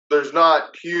 there's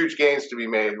not huge gains to be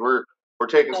made. We're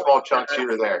taking small chunks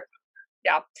here or there.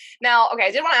 Yeah. Now, okay,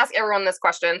 I did want to ask everyone this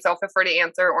question, so feel free to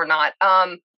answer or not.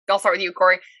 I'll start with you,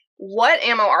 Corey. What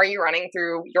ammo are you running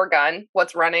through your gun?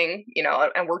 What's running,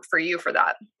 and worked for you for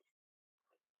that?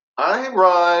 I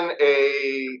run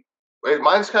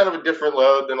mine's kind of a different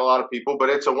load than a lot of people, but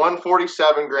it's a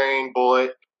 147 grain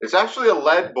bullet. It's actually a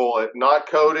lead bullet, not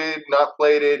coated, not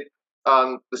plated.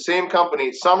 The same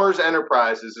company, Summers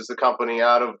Enterprises is the company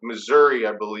out of Missouri,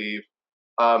 I believe.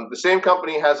 The same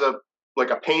company has a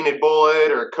painted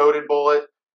bullet or a coated bullet,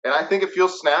 and I think it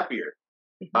feels snappier.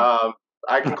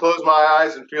 I can close my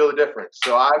eyes and feel the difference.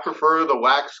 So I prefer the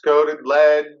wax coated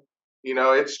lead.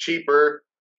 It's cheaper.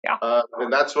 Yeah.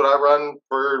 And that's what I run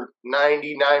for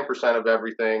 99% of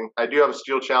everything. I do have a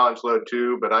steel challenge load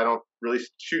too, but I don't really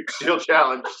shoot steel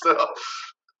challenge. So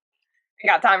I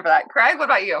got time for that. Craig, what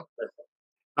about you?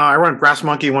 I run Brass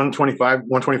Monkey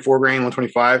 124 grain,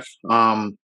 125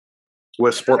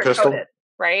 with sport pistol. Coated,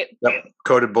 right? Yep,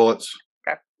 coated bullets.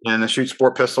 Okay. And I shoot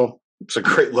sport pistol. It's a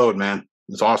great load, man.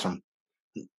 It's awesome.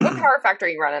 What power factor are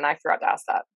you running? I forgot to ask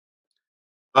that.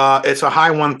 It's a high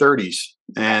 130s,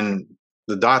 and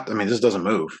the dot, I mean, this doesn't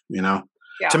move, Yeah.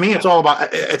 To me, it's all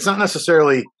about, it's not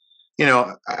necessarily,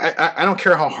 I don't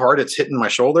care how hard it's hitting my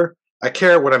shoulder. I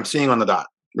care what I'm seeing on the dot.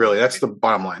 Really, that's the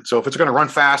bottom line. So if it's going to run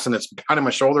fast and it's behind my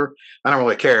shoulder, I don't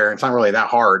really care. It's not really that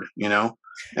hard,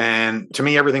 And to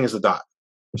me, everything is the dot.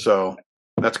 So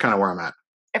that's kind of where I'm at.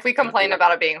 If we complain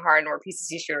about it being hard and we're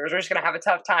PCC shooters, we're just going to have a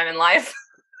tough time in life.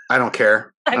 I don't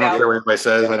care. I don't care what anybody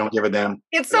says. I don't give a damn.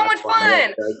 It's so much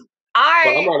fun.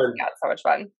 I'm running, got so much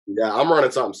fun. Yeah, I'm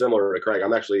running something similar to Craig.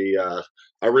 I'm actually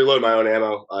I reload my own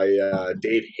ammo.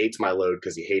 Dave hates my load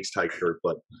because he hates Tight Group,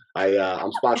 but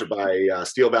I'm sponsored by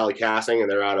Steel Valley Casting, and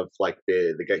they're out of like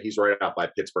the guy. He's right out by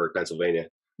Pittsburgh, Pennsylvania.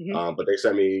 Mm-hmm. But they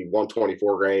sent me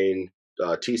 124 grain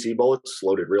TC bullets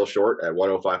loaded real short at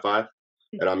 1055,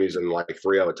 and I'm using like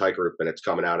 3 at Tight Group, and it's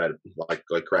coming out at like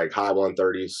Craig high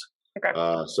 130s. Okay.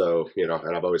 So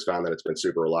and I've always found that it's been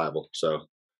super reliable. So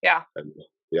yeah.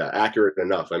 Yeah, accurate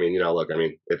enough. I mean, look,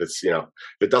 if it's, if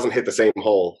it doesn't hit the same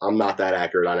hole, I'm not that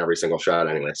accurate on every single shot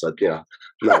anyway. So, I'm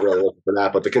not really looking for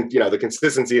that. But the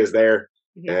consistency is there,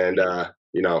 and the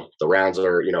rounds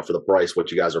are, for the price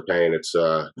what you guys are paying, it's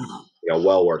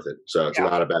well worth it. So it's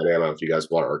not a bad ammo if you guys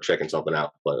want or checking something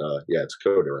out. But it's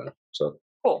coded around. So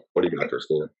cool. What do you got,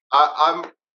 Christina? I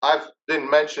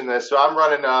didn't mention this, so I'm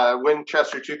running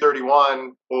Winchester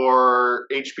 231 or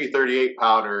HP 38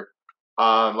 powder.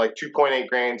 Like 2.8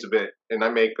 grains of it, and I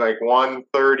make like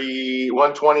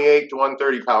 128 to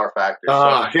 130 power factor.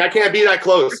 I can't be that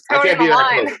close. I can't be that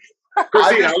close.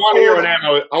 Christina, I want to hear what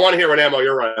ammo. I want to hear what ammo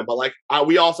you're running, but like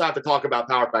we also have to talk about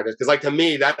power factors because, like, to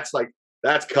me, that's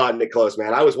cutting it close,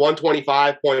 man. I was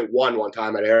 125.1 one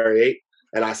time at Area 8,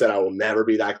 and I said I will never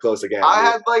be that close again. I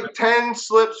had like 10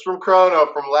 slips from Chrono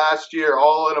from last year,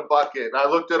 all in a bucket, and I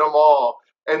looked at them all.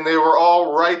 And they were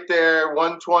all right there,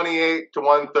 128 to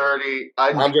 130.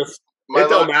 It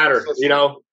don't matter,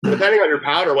 depending on your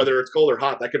powder, whether it's cold or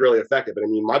hot, that could really affect it. But I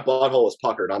mean, my butthole is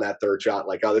puckered on that third shot.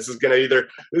 Like, this is either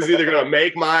gonna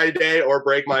make my day or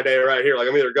break my day right here. Like,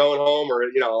 I'm either going home or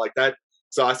like that.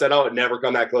 So I said I would never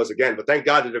come that close again. But thank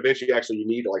God the Davinci actually you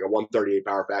need like a 138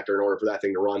 power factor in order for that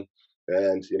thing to run.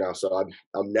 And so I'm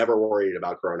never worried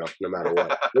about Chrono, no matter what.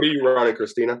 What are you running,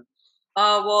 Christina?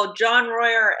 Well, John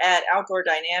Royer at Outdoor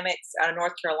Dynamics out of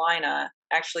North Carolina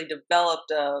actually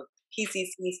developed a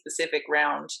PCC-specific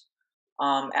round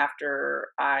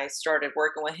after I started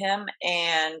working with him,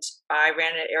 and I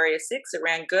ran it at Area 6. It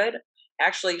ran good.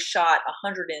 Actually shot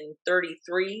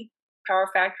 133 power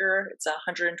factor. It's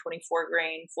 124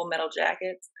 grain full metal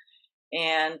jackets.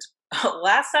 And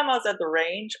last time I was at the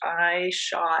range, I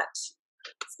shot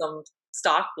some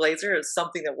stock blazer is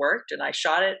something that worked, and I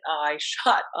shot it. I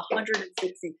shot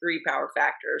 163 power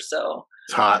factor, so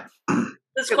it's hot.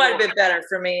 It's quite a bit better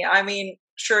for me. I mean,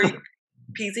 sure,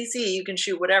 PCC you can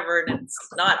shoot whatever, and it's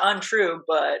not untrue,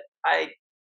 but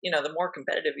the more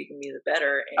competitive you can be, the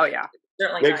better. And it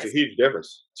certainly makes a huge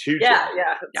difference. It's huge. Yeah,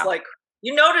 it's like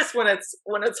you notice when it's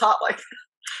hot like that.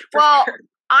 Well, sure.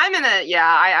 I'm in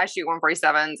I shoot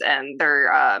 147s, and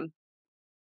they're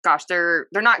they're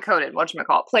not coated,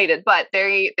 whatchamacallit, plated, but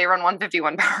they run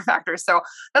 151 power factors. So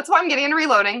that's why I'm getting into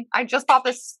reloading. I just bought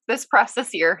this press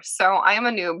this year, so I am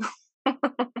a noob.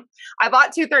 I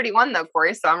bought 231 though,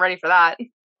 Corey, so I'm ready for that.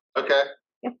 Okay.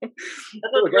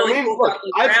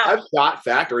 I've shot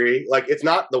factory. Like, it's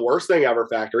not the worst thing ever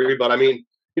factory, but I mean,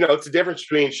 it's the difference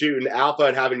between shooting alpha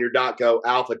and having your dot go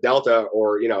alpha delta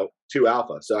or 2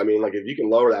 alpha. So I mean, like, if you can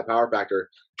lower that power factor,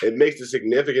 it makes it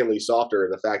significantly softer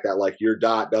in the fact that like your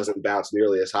dot doesn't bounce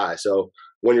nearly as high. So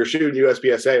when you're shooting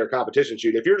USPSA or competition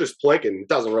shooting, if you're just plinking, it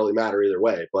doesn't really matter either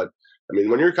way. But I mean,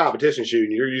 when you're competition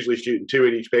shooting, you're usually shooting 2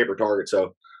 at each paper target.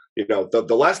 So the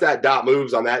less that dot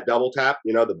moves on that double tap,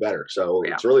 the better. So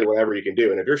it's really whatever you can do.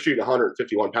 And if you're shooting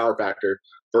 151 power factor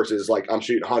versus like I'm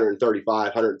shooting 135,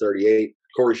 138,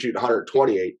 Corey's shooting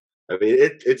 128. I mean,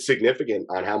 it's significant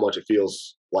on how much it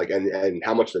feels like and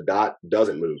how much the dot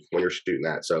doesn't move when you're shooting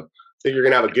that. So I think you're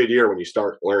going to have a good year when you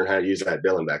start learning how to use that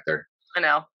Dillon back there. I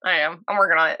know. I am. I'm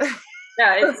working on it.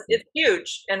 Yeah, it's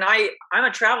huge. And I'm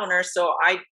a travel nurse, so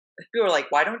people are like,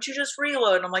 why don't you just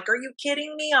reload? And I'm like, are you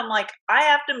kidding me? I'm like, I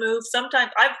have to move.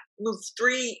 Sometimes I've moved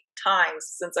 3 times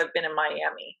since I've been in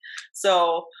Miami.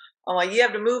 So I'm like, you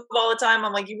have to move all the time.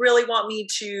 I'm like, you really want me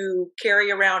to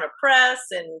carry around a press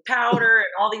and powder and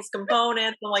all these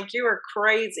components? I'm like, you are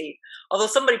crazy. Although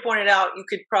somebody pointed out you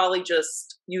could probably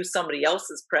just use somebody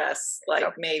else's press, like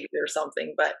maybe or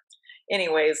something. But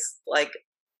anyways, like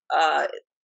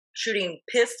shooting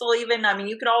pistol even, I mean,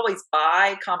 you could always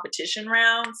buy competition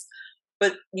rounds,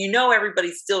 but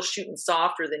everybody's still shooting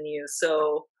softer than you.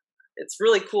 So it's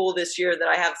really cool this year that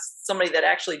I have somebody that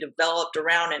actually developed a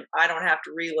round and I don't have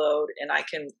to reload and I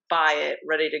can buy it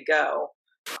ready to go.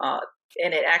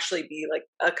 And it actually be like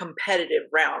a competitive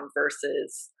round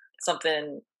versus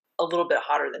something a little bit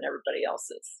hotter than everybody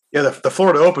else's. Yeah, the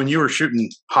Florida Open, you were shooting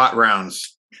hot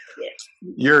rounds.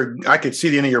 Yeah. I could see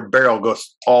the end of your barrel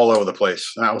goes all over the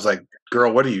place. And I was like,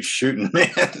 girl, what are you shooting, man?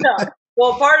 Yeah.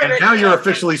 Well, part of it. Now you're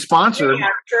officially sponsored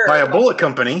by a bullet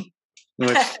company,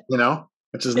 which,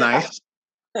 which is nice.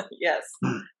 Yes.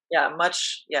 Yeah,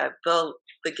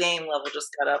 the game level just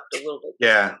got up a little bit.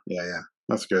 Yeah.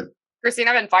 That's good.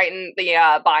 Christina, I've been fighting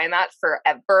the buying that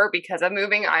forever because of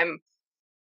moving. I'm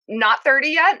not 30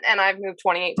 yet, and I've moved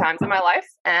 28 times in my life,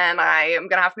 and I am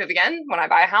going to have to move again when I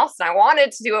buy a house. And I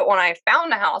wanted to do it when I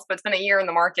found a house, but it's been a year in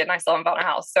the market, and I still haven't found a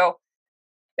house. So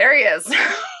there he is.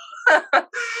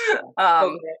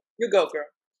 You go, girl.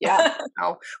 Yeah.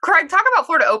 No. Craig, talk about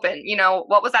Florida Open.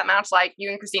 What was that match like? You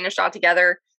and Christina shot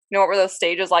together. What were those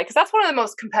stages like? Because that's one of the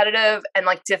most competitive and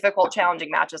difficult,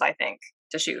 challenging matches, I think,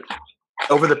 to shoot.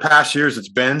 Over the past years, it's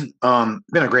been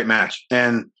a great match.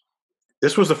 And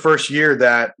this was the first year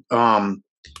that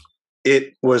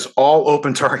it was all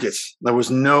open targets. There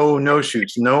was no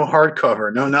shoots, no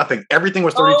hardcover, no nothing. Everything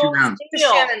was 32 rounds.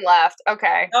 Shannon left.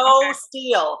 Okay. No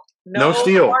steel. No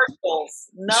steel.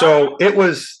 No. So it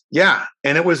was,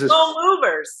 and it was no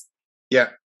movers. Yeah,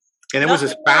 and it was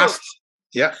as fast.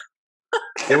 Yeah,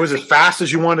 it was as fast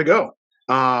as you wanted to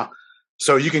go.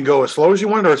 So you can go as slow as you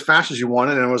wanted or as fast as you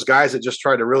wanted. And it was guys that just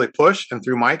tried to really push and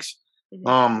threw mics.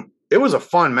 Mm-hmm. It was a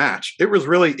fun match. It was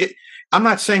really. I'm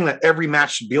not saying that every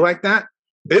match should be like that,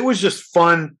 but it was just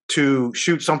fun to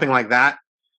shoot something like that.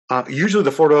 Usually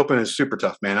the Florida Open is super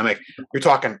tough, man. I mean, you're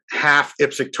talking half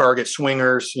IPSC target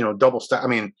swingers, double stack. I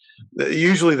mean,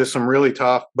 usually there's some really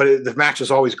tough, but the match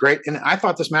is always great. And I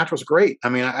thought this match was great. I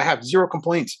mean, I have zero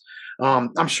complaints.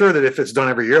 I'm sure that if it's done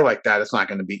every year like that, it's not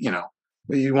going to be,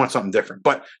 you want something different.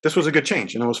 But this was a good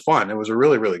change, and it was fun. It was a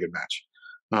really, really good match.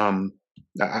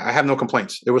 I have no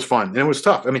complaints. It was fun, and it was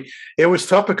tough. I mean, it was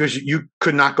tough because you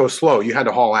could not go slow. You had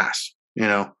to haul ass,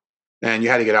 and you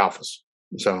had to get alphas.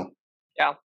 So,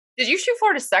 yeah. Did you shoot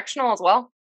Florida sectional as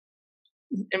well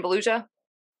in Volusia?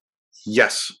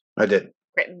 Yes, I did.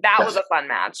 Great. That was a fun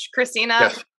match.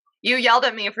 Christina, you yelled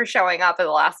at me for showing up at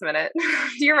the last minute.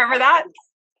 Do you remember that?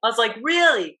 I was like,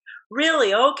 really?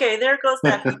 Really? Okay, there goes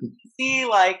that PCC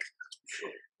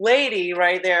lady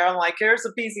right there. I'm like, here's a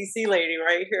PCC lady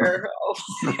right here.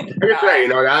 I can say,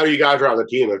 now you guys are on the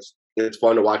team, it's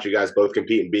fun to watch you guys both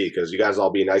compete and be, because you guys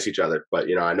all be nice to each other. But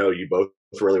I know you both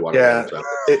really want to. Yeah. Win, so.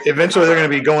 Eventually, they're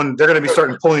going to be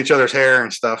starting pulling each other's hair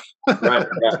and stuff. Right.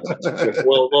 Yeah.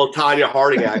 Little Tanya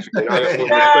Harding action.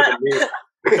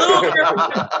 We're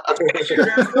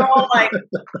all like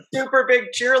super big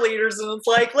cheerleaders, and it's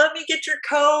like, let me get your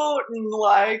coat, and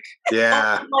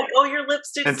oh, your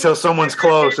lipstick. Until someone's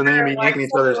close, and then you're yanking each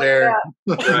other's hair.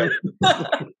 Right.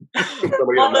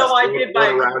 Although I did buy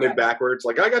around and backwards,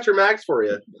 like, I got your mags for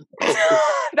you.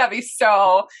 That'd be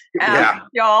so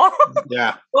y'all.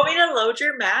 Yeah. Want me to load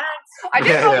your mags? I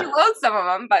did probably load some of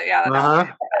them, but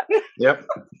Yep.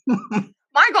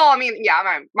 My goal,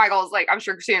 my goal is I'm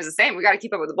sure Christina's the same. We got to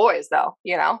keep up with the boys, though.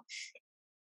 I'm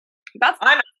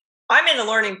in a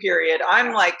learning period.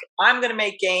 I'm going to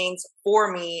make gains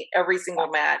for me every single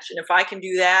match, and if I can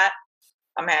do that,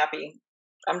 I'm happy.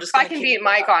 I'm just. If I can beat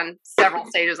Mike on several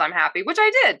stages, I'm happy, which I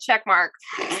did. Check mark.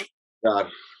 God,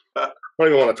 I don't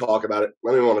even want to talk about it.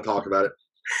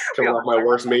 Coming off my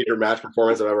worst major match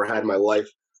performance I've ever had in my life.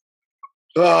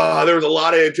 There was a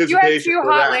lot of anticipation. You had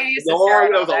 2 hot ladies. It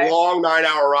was a long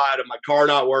 9-hour ride of my car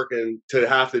not working to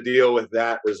have to deal with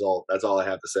that result. That's all I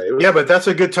have to say. Yeah, but that's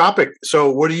a good topic.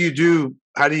 So what do you do?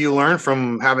 How do you learn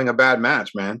from having a bad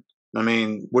match, man? I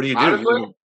mean, what do you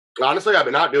do? Honestly, I've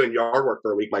been not doing yard work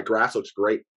for a week. My grass looks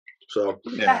great. So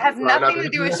that has nothing to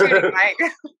do with shooting, Mike.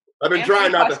 I've been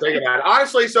trying not to think about it.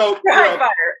 Honestly, so doing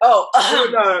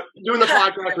the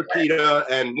podcast with Kita,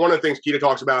 and one of the things Kita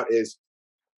talks about is,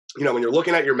 when you're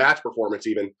looking at your match performance,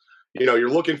 even, you're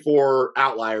looking for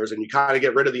outliers, and you kind of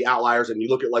get rid of the outliers and you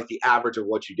look at the average of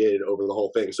what you did over the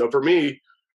whole thing. So for me,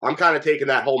 I'm kind of taking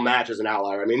that whole match as an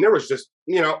outlier. I mean, there was just,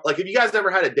 like if you guys ever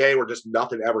had a day where just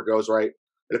nothing ever goes right,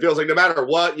 and it feels like no matter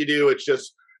what you do, it's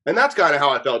just, and that's kind of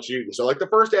how I felt shooting. So like the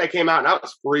first day I came out and I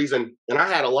was freezing and I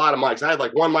had a lot of mics. I had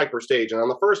like one mic per stage. And on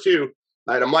the first two,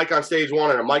 I had a mic on stage 1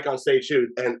 and a mic on stage 2.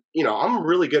 And, I'm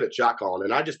really good at shot calling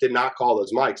and I just did not call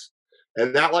those mics.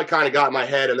 And that like kind of got in my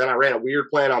head. And then I ran a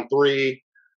weird plan on 3,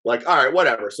 like, all right,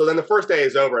 whatever. So then the first day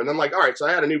is over. And then like, all right, so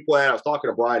I had a new plan. I was talking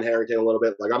to Brian Harrington a little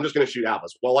bit. Like, I'm just going to shoot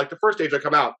alphas. Well, like the first stage I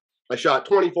come out, I shot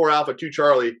 24 alpha, 2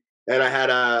 Charlie. And I had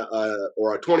a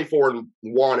 24 and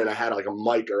 1, and I had like a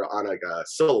mic or on like a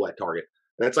silhouette target,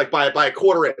 and it's like by a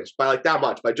quarter inch, by like that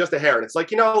much, by just a hair, and it's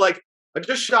like like I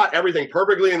just shot everything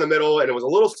perfectly in the middle, and it was a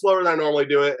little slower than I normally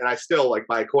do it, and I still like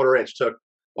by a quarter inch took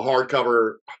a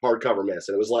hardcover miss,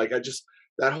 and it was like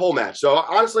that whole match. So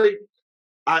honestly,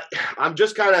 I'm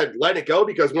just kind of letting it go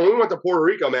because when we went to Puerto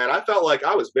Rico, man, I felt like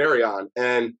I was very on,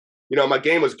 and my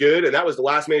game was good, and that was the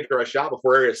last major I shot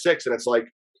before Area 6, and it's like,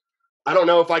 I don't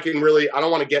know if I can really, I don't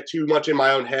want to get too much in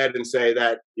my own head and say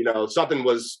that, something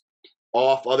was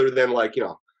off other than like,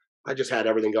 I just had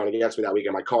everything going against me that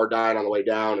weekend. My car died on the way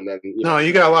down. And then, no,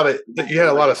 you had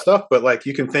a lot of stuff, but like,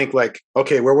 you can think like,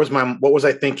 okay, what was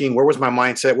I thinking? Where was my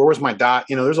mindset? Where was my dot?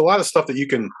 There's a lot of stuff that you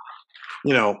can,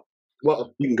 you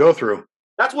can go through.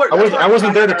 I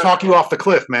wasn't there to talk you off the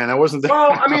cliff, man. I wasn't there.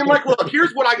 Well, I mean, like, look,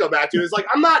 here's what I go back to is like,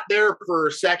 I'm not there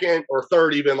for second or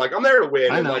third even. Like, I'm there to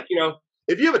win. And like,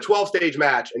 if you have a 12-stage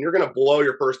match and you're going to blow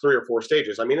your first 3 or 4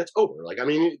 stages, I mean, it's over. Like, I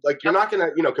mean, like you're not going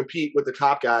to, compete with the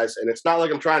top guys. And it's not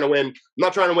like I'm trying to win. I'm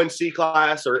not trying to win C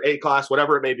class or A class,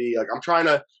 whatever it may be. Like I'm trying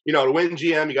to, to win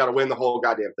GM, you got to win the whole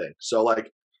goddamn thing. So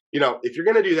like, if you're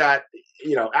going to do that,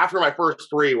 after my first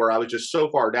 3 where I was just so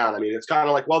far down, I mean, it's kind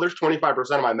of like, well, there's 25%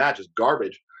 of my match is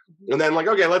garbage. And then like,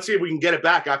 okay, let's see if we can get it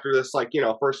back after this, like,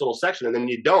 first little section. And then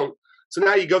you don't. So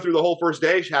now you go through the whole first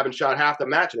day, having shot half the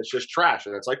match, and it's just trash.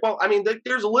 And it's like, well, I mean,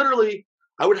 there's literally,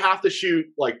 I would have to shoot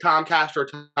like Tom Castro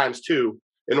times 2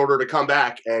 in order to come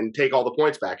back and take all the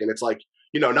points back. And it's like,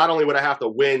 not only would I have to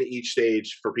win each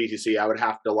stage for PCC, I would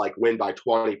have to like win by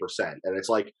 20%. And it's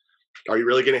like, are you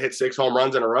really going to hit 6 home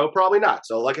runs in a row? Probably not.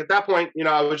 So like at that point,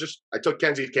 I took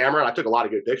Kenzie's camera and I took a lot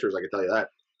of good pictures. I can tell you that.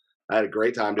 I had a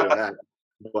great time doing that.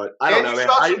 But I don't know, man. You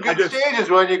shot some good stages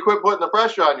when you quit putting the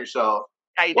pressure on yourself.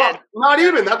 Yeah, you did. Not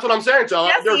even. That's what I'm saying. So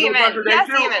yes, even. Yes,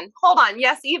 even. Hold on.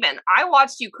 Yes, even. I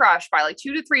watched you crush by like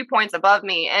 2 to 3 points above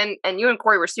me, and you and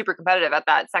Corey were super competitive at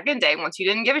that second day. Once you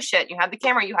didn't give a shit, you had the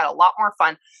camera. You had a lot more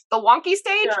fun. The wonky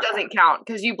stage doesn't count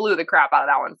because you blew the crap out of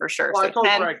that one for sure. Well, so I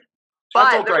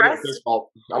told Greg it was his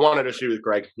fault. I wanted to shoot with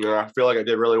Greg. I feel like I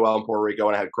did really well in Puerto Rico,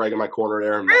 and I had Craig in my corner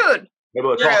there. And rude.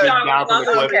 Able to talk me down from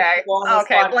the cliff.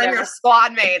 Okay. Blame your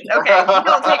squad mates. Okay, you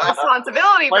don't take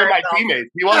responsibility for my teammates.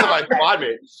 He wasn't my squad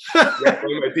mate. Yeah,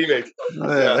 blame my teammates.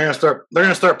 They're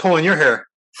gonna start pulling your hair.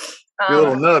 Your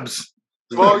little nubs.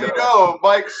 Well,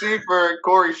 Mike Seifert,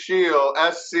 Corey Shield,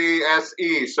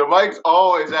 SCSE. So Mike's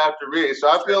always after me. So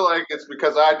I feel like it's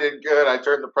because I did good. I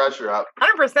turned the pressure up.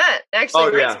 100%.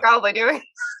 Actually, Rick's probably doing.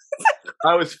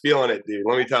 I was feeling it, dude.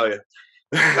 Let me tell you.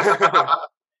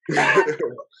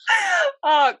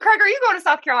 Craig, are you going to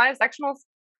South Carolina sectionals?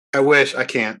 I wish. I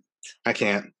can't. No, I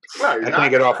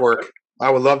can't get off work. I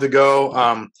would love to go.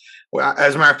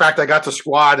 As a matter of fact, I got to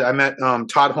squad. I met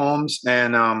Todd Holmes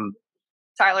and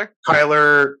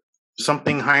Tyler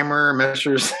Somethingheimer,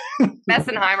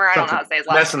 Messenheimer. I don't know how to say his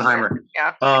last name. Messenheimer.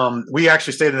 Yeah. We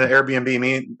actually stayed in the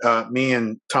Airbnb. Me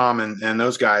and Tom and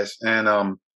those guys and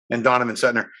Donovan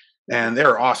Setner, and they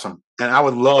were awesome. And I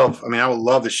would love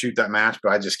to shoot that match,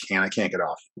 but I just can't. I can't get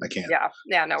off. I can't.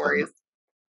 Yeah, no worries.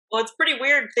 Well, it's pretty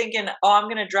weird thinking, I'm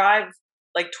going to drive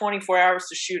like 24 hours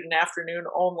to shoot an afternoon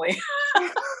only.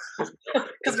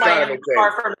 Because Miami's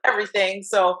far from everything.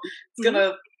 So it's going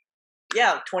to,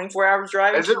 24 hours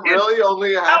driving. Is it really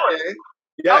only a half day?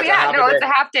 Yeah, it's a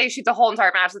half day. Shoot the whole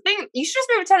entire match. The thing, you should just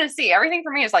move to Tennessee. Everything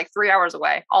for me is like 3 hours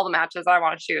away. All the matches I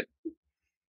want to shoot.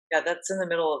 Yeah, that's in the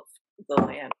middle of the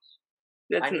land.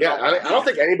 I don't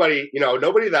think anybody,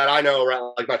 nobody that I know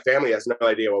around, like my family has no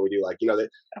idea what we do. Like,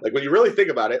 like when you really think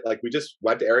about it, like we just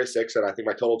went to Area 6 and I think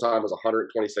my total time was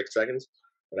 126 seconds.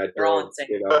 And I drove,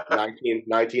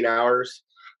 19 hours.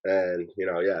 And,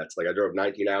 it's like I drove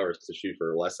 19 hours to shoot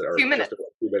for less than 2 minutes. Just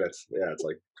about 2 minutes. Yeah, it's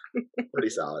like pretty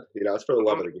solid. It's for the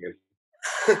love of the game.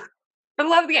 For the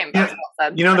love of the game.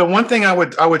 The one thing I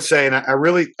would say, and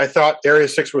I thought Area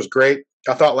 6 was great.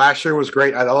 I thought last year was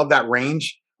great. I love that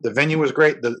range. The venue was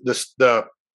great. The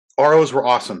ROs were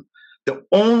awesome. The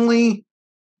only,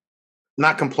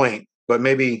 not complaint, but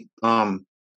maybe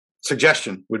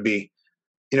suggestion would be,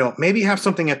 maybe have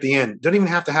something at the end. Don't even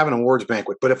have to have an awards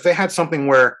banquet, but if they had something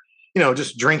where,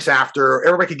 just drinks after.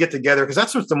 Everybody could get together because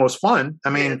that's what's the most fun. I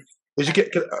mean, is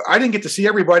I didn't get to see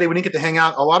everybody. We didn't get to hang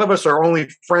out. A lot of us are only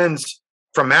friends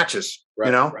from matches,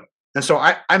 right. And so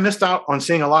I missed out on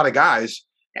seeing a lot of guys.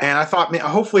 Yeah. And I thought,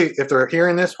 hopefully, if they're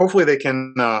hearing this, hopefully they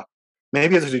can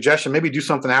maybe as a suggestion, maybe do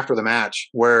something after the match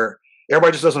where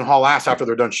everybody just doesn't haul ass after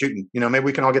they're done shooting. Maybe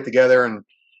we can all get together and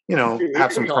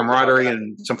have some camaraderie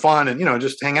and some fun and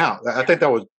just hang out. I think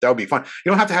that would be fun.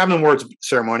 You don't have to have an awards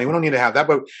ceremony. We don't need to have that,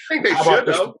 but I think they should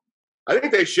though. I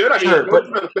think they should. Sure, but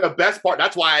the best part.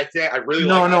 That's why I think I really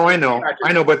I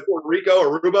know, but Puerto Rico,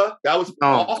 Aruba, that was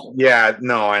awesome. Yeah,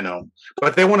 I know,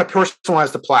 but they want to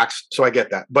personalize the plaques, so I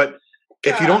get that. But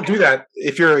if you don't do that,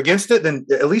 if you're against it, then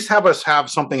at least have us have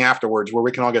something afterwards where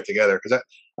we can all get together. Because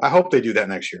I hope they do that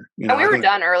next year. And we were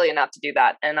done early enough to do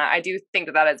that, and I do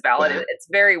think that is valid. Yeah. It's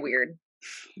very weird.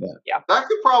 Yeah, that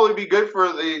could probably be good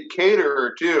for the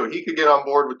caterer too. He could get on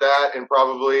board with that and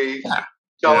probably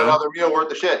sell another meal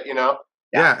worth of shit.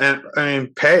 Yeah, and I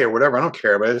mean pay or whatever. I don't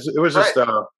care, but it was just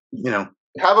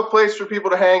have a place for people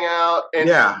to hang out and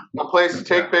a place to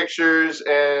take pictures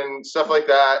and stuff like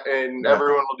that, and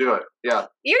everyone will do it. Yeah.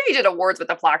 Even if you did awards with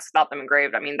the plaques without them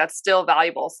engraved, I mean, that's still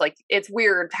valuable. So, it's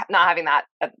weird not having that.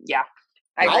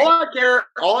 All I care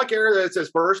that it says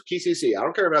first PCC. I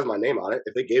don't care if it has my name on it.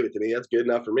 If they gave it to me, that's good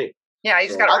enough for me. Yeah, you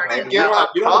just got to earn it. You don't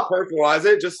have to personalize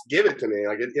it. Just give it to me.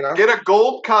 Get a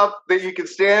gold cup that you can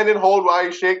stand and hold while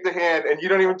you shake the hand, and you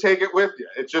don't even take it with you.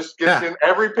 It just gets in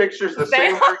every picture's the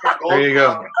same freaking gold there you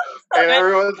cup. Go. And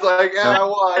everyone's like, I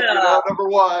won, number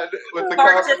one with the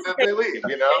cup, and then they leave,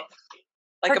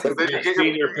 Like then you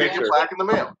get your plaque in the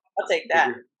mail. I'll take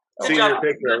that. Senior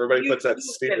picture. Everybody puts that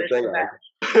stupid thing on.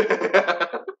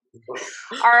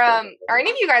 Are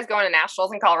any of you guys going to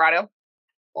nationals in Colorado?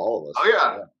 All of us. Oh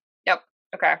yeah. Yep.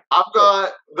 Okay. I've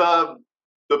got the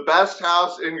best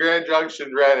house in Grand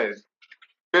Junction rented,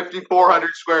 5,400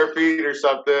 square feet or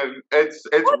something. It's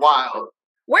wild.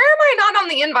 Where am I not on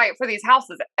the invite for these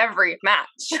houses every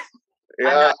match?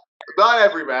 Yeah, not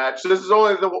every match. This is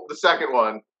only the second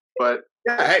one, but.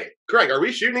 Yeah, hey, Craig, are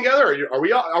we shooting together? Are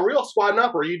we all squadding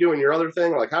up? Or are you doing your other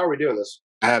thing? How are we doing this?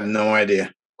 I have no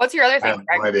idea. What's your other thing,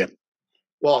 Craig? No idea.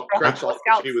 Well, Craig likes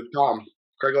to shoot with Tom.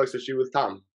 Craig likes to shoot with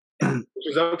Tom, which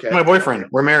is okay. My boyfriend.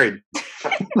 We're married.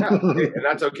 And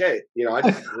that's okay. I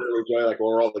just really enjoy when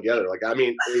we're all together.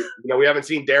 We haven't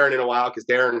seen Darren in a while because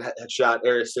Darren had shot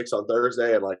Area 6 on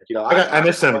Thursday, and I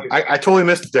missed him. I totally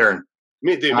missed Darren.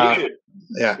 Me too.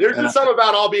 Yeah. There's just something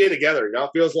about all being together. It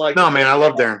feels like. No, man, I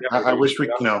love Darren. I wish we,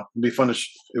 it'd be fun to.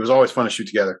 It was always fun to shoot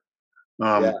together.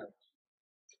 You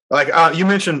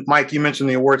mentioned, Mike. You mentioned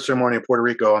the award ceremony in Puerto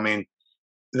Rico. I mean,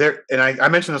 I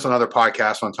mentioned this on other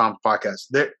podcasts, on Tom's podcast.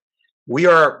 We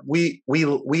are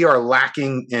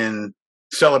lacking in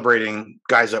celebrating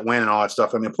guys that win and all that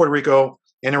stuff. I mean, Puerto Rico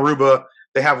and Aruba,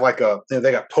 they have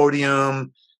they got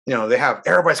podium. They have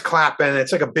everybody's clapping.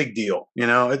 It's like a big deal.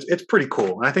 It's pretty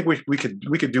cool. And I think we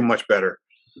could do much better.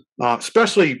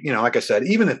 Especially, like I said,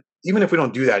 even if we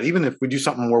don't do that, even if we do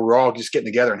something where we're all just getting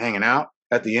together and hanging out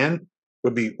at the end,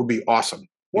 would be awesome.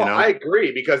 Well, I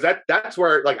agree because that's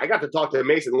where I got to talk to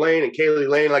Mason Lane and Kaylee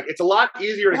Lane. It's a lot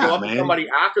easier to go up to somebody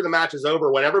after the match is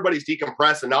over when everybody's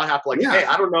decompressed and not have to hey,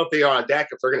 I don't know if they are on deck,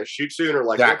 if they're going to shoot soon or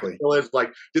exactly.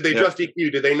 Did they just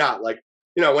DQ? Did they not?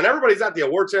 When everybody's at the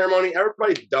award ceremony,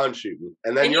 everybody's done shooting,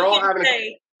 and then you're all having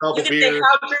a couple beers. Say,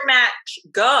 how'd your match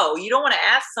go? You don't want to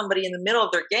ask somebody in the middle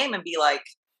of their game and be like,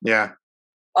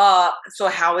 so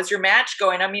how is your match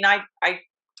going? I mean, I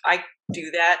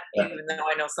do that, even though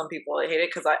I know some people hate it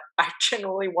because I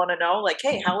genuinely want to know,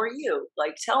 hey, how are you?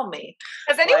 Tell me.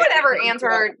 Has anyone ever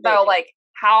answered though,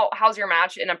 how's your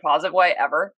match in a positive way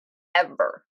ever?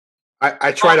 Ever?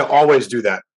 I try to always do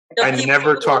that. I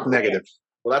never talk negative.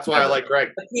 Well, that's why I like Greg.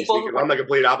 I'm the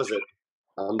complete opposite.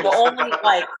 Only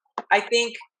I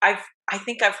think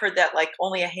I've heard that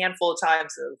only a handful of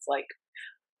times. It's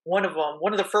one of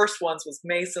the first ones was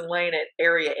Mason Lane at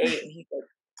Area 8, and he's like,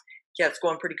 "Yeah, it's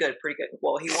going pretty good.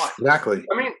 Well, he won." Exactly.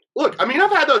 I mean, look,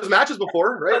 I've had those matches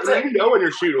before, right? When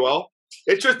you're shooting well.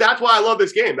 It's just that's why I love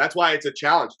this game. That's why it's a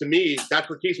challenge to me. That's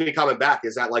what keeps me coming back.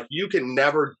 Is that you can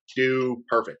never do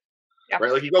perfect. Yeah.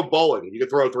 Right, you go bowling, you can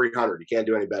throw 300. You can't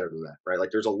do any better than that, right?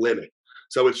 There's a limit.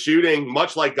 So it's shooting,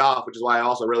 much like golf, which is why I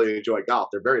also really enjoy golf.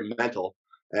 They're very mental,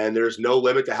 and there's no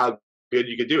limit to how good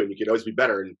you can do, and you can always be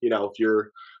better. And if you're,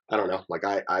 I don't know,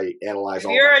 I analyze.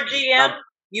 If you're a GM,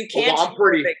 you can't. I'm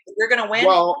pretty. Perfect. You're going to win.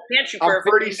 Well, you can't shoot I'm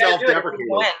pretty self-deprecating.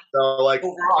 So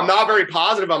I'm not very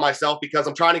positive on myself because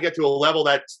I'm trying to get to a level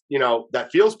that's that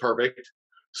feels perfect.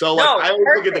 So I always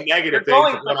look at the negative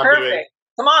things of what I'm doing.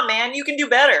 Come on, man, you can do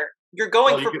better. You're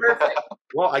going for perfect.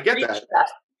 Well, I get that.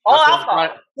 All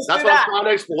alpha. That's what I'm trying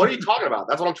to explain. What are you talking about?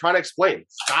 That's what I'm trying to explain.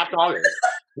 Stop talking.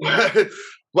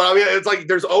 But I mean, it's like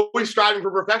there's always striving for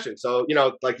perfection. So, you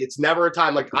know, like it's never a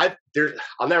time like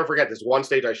I'll never forget this one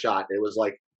stage I shot. It was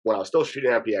like when I was still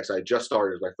shooting MPX. I had just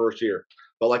started. It was my first year.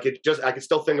 But like I can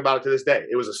still think about it to this day.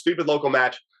 It was a stupid local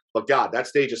match. But God, that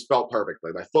stage just felt perfect.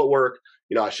 Like my footwork,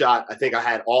 you know, I think I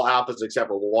had all alphas except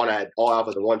for one. I had all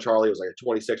alphas and one Charlie. It was like a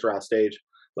 26 round stage.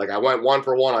 Like I went 1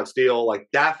 for 1 on steel. Like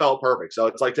that felt perfect. So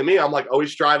it's like, to me, I'm like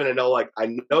always striving to know, like,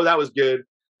 I know that was good.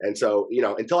 And so, you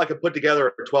know, until I could put together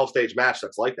a 12 stage match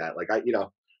that's like that, like I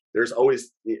always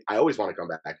want to come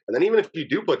back. And then even if you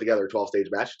do put together a 12 stage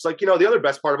match, it's like, you know, the other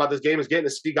best part about this game is getting to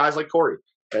see guys like Corey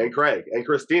and Craig and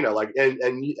Christina, like, and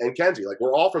Kenzie. Like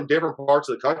we're all from different parts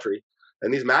of the country,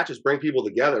 and these matches bring people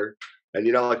together. And,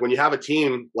 you know, like when you have a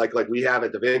team like we have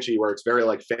at Davinci, where it's very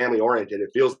like family oriented, it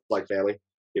feels like family.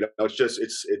 You know, it's just,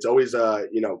 it's always,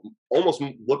 you know, almost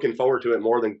looking forward to it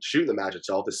more than shooting the match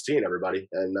itself, is seeing everybody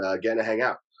and getting to hang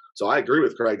out. So I agree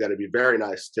with Craig that it'd be very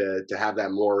nice to have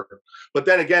that more. But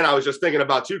then again, I was just thinking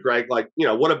about too, Craig, like, you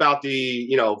know, what about the,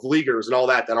 you know, leaguers and all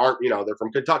that aren't, you know, they're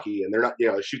from Kentucky and they're not, you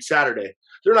know, shoot Saturday.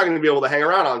 They're not going to be able to hang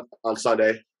around on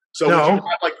Sunday. So no.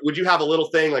 would you have a little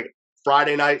thing like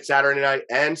Friday night, Saturday night,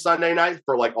 and Sunday night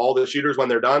for like all the shooters when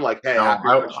they're done? Like, hey,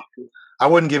 no, I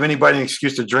wouldn't give anybody an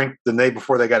excuse to drink the day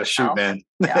before they got to shoot, man.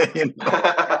 Yeah.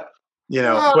 you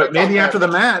know, well, but maybe after the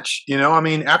match, you know, I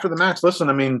mean, after the match, listen,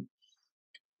 I mean,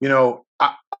 you know,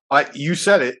 you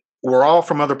said it, we're all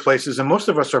from other places, and most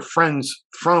of us are friends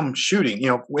from shooting, you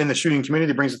know, in the shooting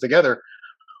community brings us together.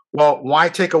 Well, why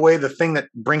take away the thing that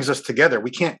brings us together? We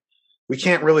can't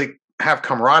really have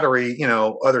camaraderie, you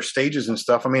know, other stages and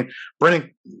stuff. I mean,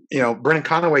 Brennan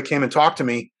Conaway came and talked to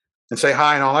me and say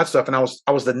hi and all that stuff. And I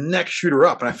was the next shooter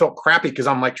up, and I felt crappy because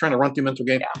I'm like trying to run through mental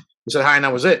game. Yeah. He said hi, and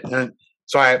that was it. And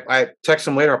so I texted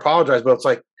him later, apologize, but it's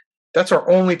like, that's our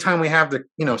only time we have to,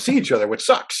 you know, see each other, which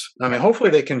sucks. I mean, hopefully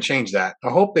they can change that. I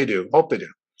hope they do.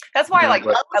 That's why,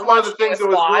 I love the things that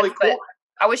was really cool.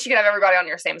 I wish you could have everybody on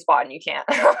your same spot, and you can't.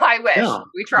 I wish.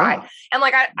 We try. Yeah. And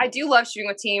like, I do love shooting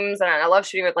with teams, and I love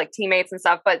shooting with like teammates and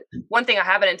stuff. But one thing I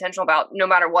have been intentional about, no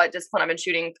matter what discipline I've been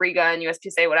shooting, 3-gun,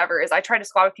 USPSA, whatever, is I try to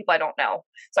squad with people I don't know.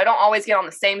 So I don't always get on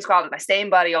the same squad with my same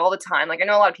buddy all the time. Like I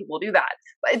know a lot of people do that,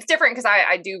 but it's different because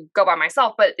I do go by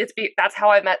myself. But that's how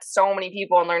I've met so many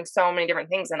people and learned so many different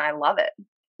things, and I love it.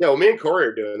 Yeah, well, me and Corey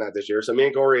are doing that this year. So me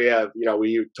and Corey have, you know,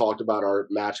 we talked about our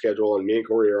match schedule, and me and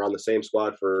Corey are on the same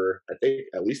squad for, I think,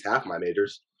 at least half my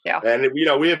majors. Yeah. And, you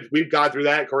know, we've gone through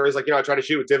that. Corey's like, you know, I try to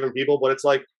shoot with different people, but it's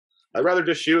like, I'd rather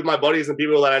just shoot with my buddies and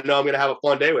people that I know I'm going to have a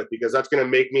fun day with, because that's going to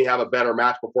make me have a better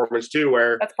match performance too,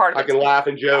 where that's part of I can laugh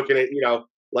and joke, and it, you know,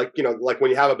 like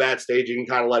when you have a bad stage, you can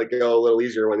kind of let it go a little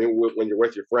easier when you're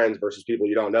with your friends versus people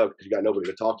you don't know, because you got nobody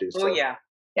to talk to. So. Oh yeah.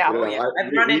 Yeah, you know,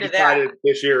 I've run into that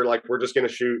this year. Like we're just going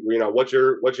to shoot. You know, what's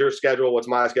your schedule? What's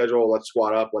my schedule? Let's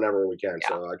squat up whenever we can. Yeah.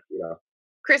 So, you know,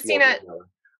 Christina,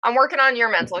 I'm working on your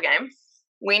mental game.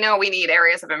 We know we need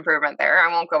areas of improvement there.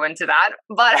 I won't go into that,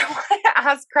 but I want to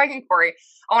ask Craig and Corey.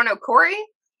 I want to know, Corey,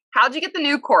 how'd you get the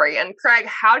new Corey? And Craig,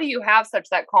 how do you have such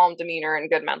that calm demeanor and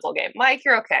good mental game? Mike,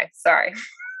 you're okay. Sorry.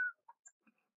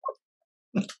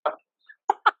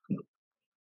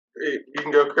 You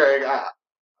can go, Craig.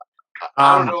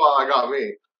 I don't know how I got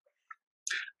me.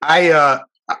 I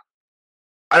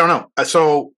don't know.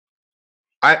 So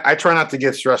I try not to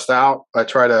get stressed out. I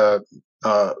try to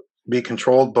be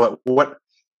controlled. But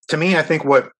to me, I think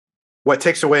what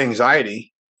takes away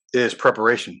anxiety is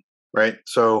preparation, right?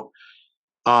 So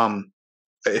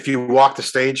if you walk the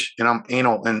stage, and I'm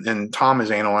anal, and Tom is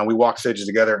anal, and we walk stages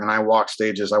together, and I walk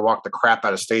the crap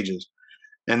out of stages.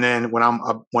 And then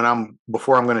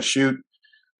before I'm going to shoot,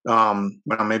 when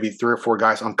I'm maybe 3 or 4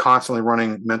 guys, I'm constantly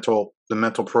running the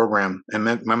mental program.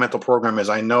 And my mental program is,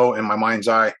 I know in my mind's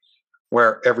eye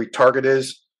where every target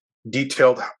is,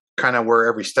 detailed kind of where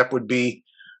every step would be,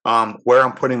 where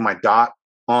I'm putting my dot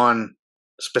on,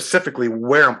 specifically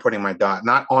where I'm putting my dot,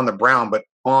 not on the brown, but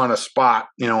on a spot,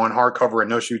 you know, on hardcover and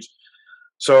no shoots.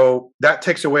 So that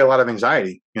takes away a lot of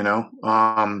anxiety, you know.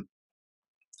 I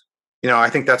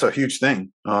think that's a huge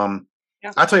thing.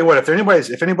 Yeah. I'll tell you what, if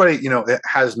anybody, you know,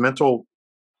 has mental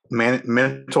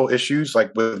issues,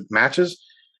 like with matches,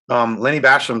 Lenny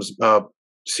Basham's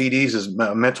CDs is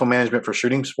mental management for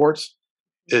shooting sports,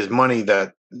 is money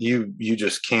that you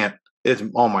just can't. It's,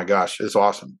 oh my gosh, it's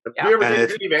awesome. Have you ever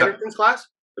taken Steve Anderson's class?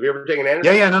 Have you ever taken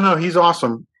Anderson? Yeah, no, he's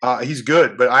awesome. He's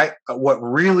good, but what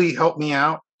really helped me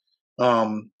out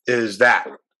is that.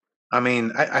 I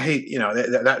mean, I hate, you know,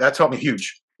 that's helped me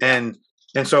huge.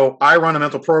 And so I run a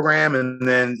mental program, and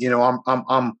then, you know,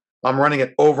 I'm running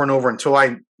it over and over until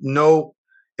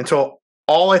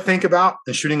all I think about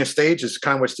in shooting a stage is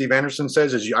kind of what Steve Anderson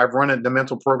says is I've run the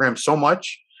mental program so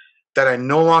much that I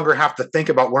no longer have to think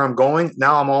about where I'm going.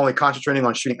 Now I'm only concentrating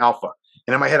on shooting alpha.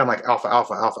 And in my head, I'm like alpha,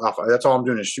 alpha, alpha, alpha. That's all I'm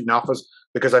doing is shooting alphas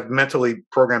because I've mentally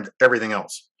programmed everything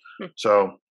else.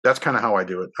 So that's kind of how I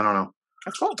do it. I don't know.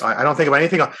 That's cool. I don't think about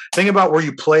anything else. Think about where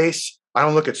you place. I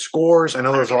don't look at scores. I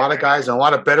know there's a lot of guys and a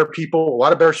lot of better people, a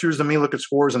lot of better shooters than me look at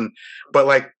scores. But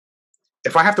like,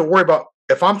 if I have to worry about,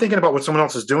 if I'm thinking about what someone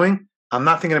else is doing, I'm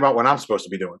not thinking about what I'm supposed to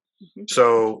be doing.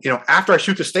 So, after I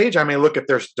shoot the stage, I may look at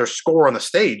their score on the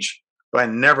stage, but I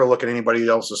never look at anybody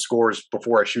else's scores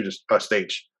before I shoot a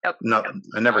stage. Yep. No,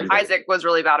 I never do that. Isaac was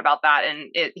really bad about that. And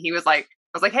he was like,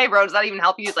 I was like, hey, bro, does that even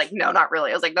help you? He's like, no, not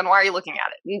really. I was like, then why are you looking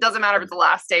at it? It doesn't matter if it's the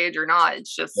last stage or not.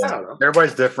 It's just. I don't know.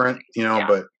 Everybody's different,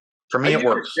 but for me, it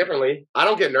works. Differently. I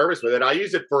don't get nervous with it. I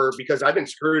use it because I've been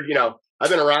screwed. I've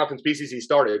been around since PCC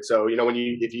started. So,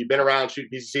 if you've been around shooting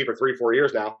PCC for 3-4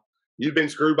 years now, you've been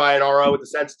screwed by an RO with the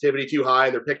sensitivity too high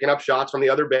and they're picking up shots from the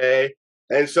other bay.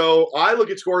 And so I look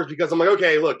at scores because I'm like,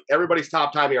 okay, look, everybody's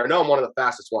top time here. I know I'm one of the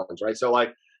fastest ones, right? So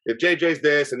like if JJ's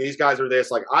this and these guys are this,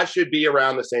 like I should be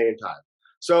around the same time.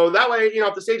 So that way,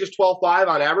 if the stage is 12.5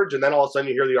 on average, and then all of a sudden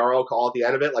you hear the RO call at the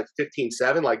end of it, like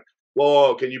 15.7, like,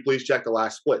 whoa, can you please check the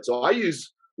last split? So I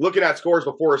use looking at scores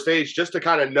before a stage just to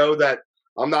kind of know that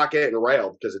I'm not getting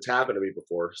railed because it's happened to me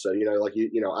before. So, I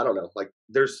don't know, like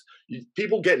there's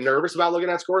people get nervous about looking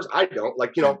at scores. I don't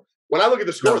when I look at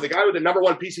the score, the guy with the number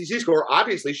one PCC score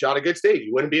obviously shot a good stage.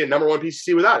 He wouldn't be a number one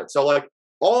PCC without it. So like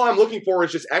all I'm looking for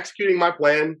is just executing my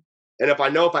plan. And if I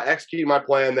execute my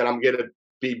plan, then I'm going to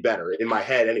be better in my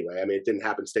head anyway. I mean, it didn't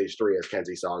happen stage 3 as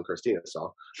Kenzie saw and Christina saw.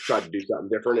 Tried to do something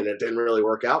different and it didn't really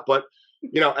work out. But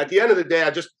at the end of the day,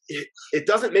 it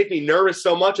doesn't make me nervous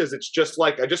so much as it's just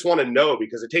like, I just want to know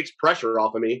because it takes pressure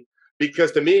off of me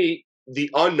because to me, the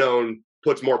unknown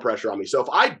puts more pressure on me. So if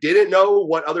I didn't know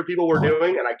what other people were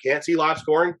doing and I can't see live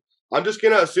scoring, I'm just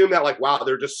going to assume that like, wow,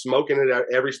 they're just smoking it at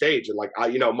every stage. And like,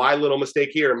 my little mistake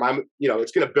here,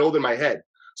 it's going to build in my head.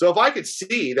 So if I could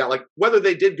see that, like whether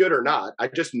they did good or not, I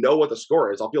just know what the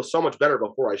score is. I'll feel so much better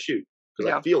before I shoot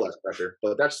because I feel less pressure.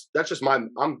 But that's just I'm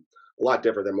a lot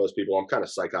different than most people. I'm kind of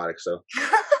psychotic, so you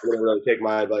wouldn't really take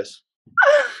my advice.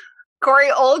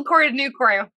 Corey, old Corey to new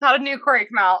Corey. How did new Corey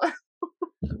come out?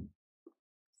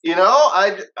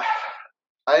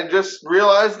 I just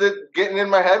realized that getting in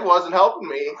my head wasn't helping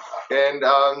me, and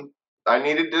I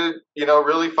needed to,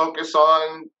 really focus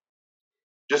on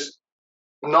just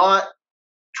not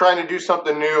trying to do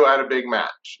something new at a big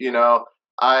match.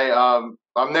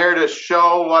 I'm there to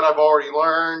show what I've already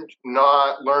learned,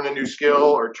 not learn a new skill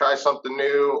or try something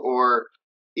new, or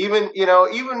even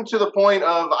to the point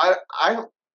of I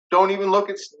don't even look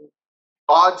at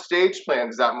odd stage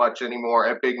plans that much anymore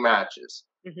at big matches.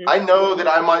 Mm-hmm. I know that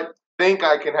I might think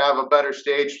I can have a better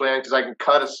stage plan because I can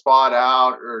cut a spot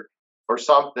out or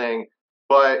something.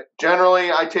 But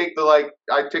generally, I take the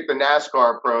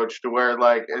NASCAR approach to where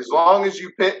like as long as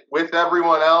you pit with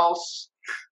everyone else,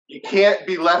 you can't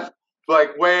be left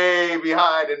like way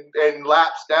behind and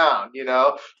laps down,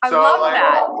 I love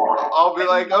that. I'll be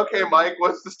like, okay, Mike,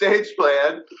 what's the stage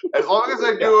plan? As long as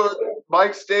I do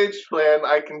Mike's stage plan,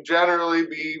 I can generally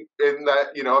be in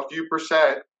that, a few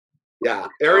percent. Yeah,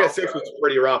 Area 6 was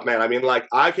pretty rough, man. I mean, like,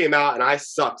 I came out and I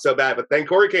sucked so bad, but then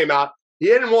Corey came out. He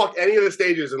hadn't walked any of the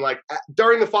stages, and, like,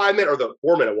 during the 5-minute or the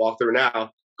 4-minute walkthrough now,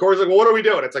 Corey's like, well, what are we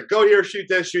doing? It's like, go here, shoot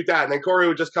this, shoot that. And then Corey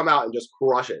would just come out and just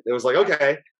crush it. It was like,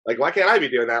 okay, like, why can't I be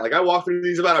doing that? Like, I walked through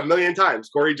these about 1 million times.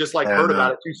 Corey just, like, heard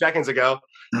about it 2 seconds ago,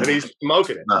 and he's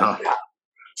smoking it. Uh-huh.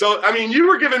 So, I mean, you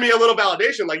were giving me a little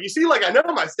validation. Like, you see, like, I know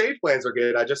my stage plans are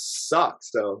good. I just suck.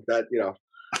 So that,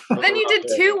 Then you did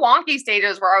 2 wonky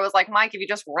stages where I was like, Mike, if you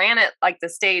just ran it like the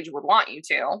stage would want you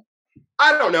to.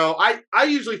 I don't know. I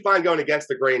usually find going against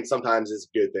the grain sometimes is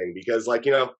a good thing because, like,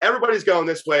 everybody's going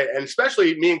this way. And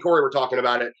especially me and Corey were talking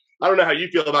about it. I don't know how you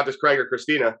feel about this, Craig or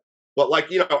Christina. But,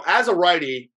 like, as a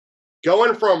righty,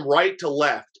 going from right to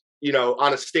left,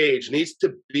 on a stage needs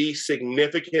to be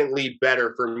significantly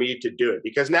better for me to do it.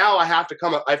 Because now I have to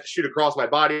shoot across my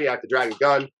body. I have to drag a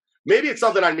gun. Maybe it's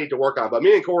something I need to work on. But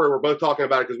me and Corey were both talking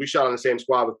about it because we shot on the same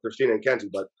squad with Christina and Kenzie.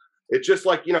 But it's just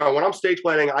like, when I'm stage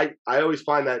planning, I always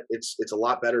find that it's a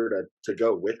lot better to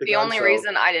go with the gun. The only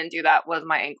reason I didn't do that was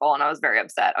my ankle, and I was very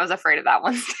upset. I was afraid of that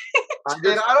one stage.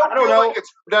 I don't know. Like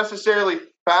it's necessarily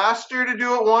faster to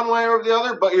do it one way or the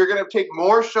other, but you're going to take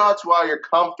more shots while you're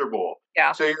comfortable.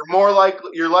 Yeah. So you're more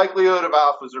likely, your likelihood of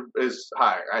alphas is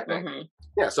higher, I think. Mm-hmm.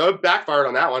 Yeah, so it backfired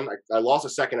on that one. I lost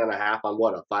 1.5 seconds on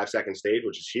what, a 5-second stage,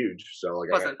 which is huge. So like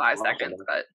it wasn't 5 seconds,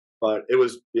 but But it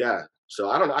was, yeah. So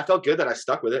I don't know. I felt good that I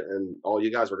stuck with it, and all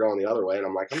you guys were going the other way, and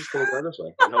I'm like, I'm just going to go this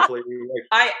way, and hopefully,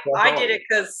 I did it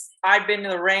because I'd been to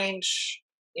the range,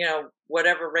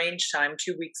 whatever range time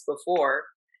 2 weeks before,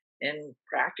 and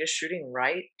practice shooting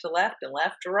right to left and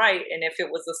left to right. And if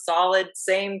it was a solid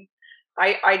same,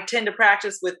 I tend to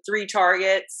practice with 3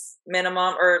 targets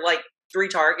minimum, or like 3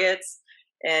 targets,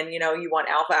 and you want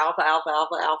alpha, alpha, alpha,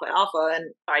 alpha, alpha, alpha,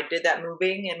 and I did that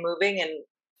moving, and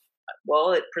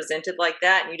well, it presented like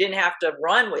that, and you didn't have to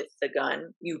run with the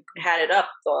gun. You had it up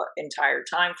the entire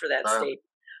time for that stage.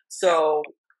 So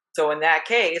in that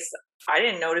case, I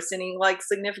didn't notice any like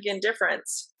significant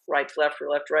difference right to left or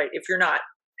left to right if you're not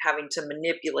having to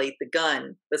manipulate the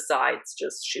gun besides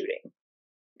just shooting.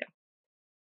 Yeah.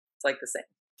 It's like the same.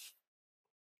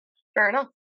 Fair enough.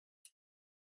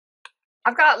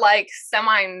 I've got like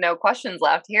no questions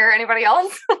left here. Anybody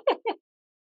else?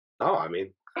 No, I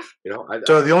mean,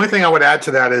 so the only thing I would add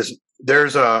to that is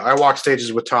I walk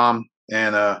stages with Tom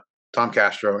and Tom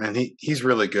Castro, and he's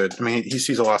really good. I mean, he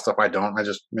sees a lot of stuff I don't. I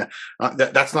just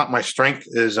that's not my strength,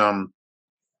 is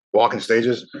walking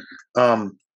stages.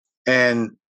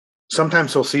 And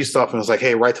sometimes he'll see stuff and it's like,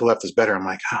 hey, right to left is better. I'm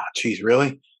like, geez,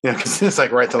 really? Because it's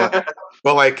like right to left.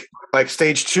 But like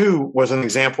stage 2 was an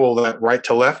example that right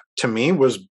to left to me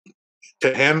was,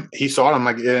 to him, he saw it. I'm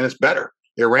like, and it's better.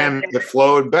 It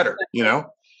flowed better.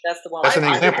 That's the one. That's an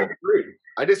example.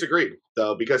 I disagree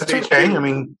though, because that's okay. I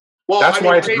mean, that's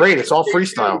why it's great. It's all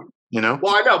freestyle.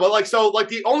 Well, I know, but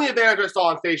the only advantage I saw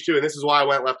on stage 2, and this is why I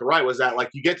went left to right, was that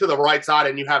you get to the right side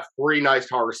and you have 3 nice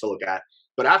targets to look at.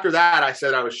 But after that, I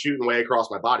said I was shooting way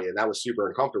across my body, and that was super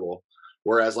uncomfortable.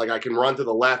 Whereas I can run to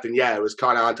the left, and it was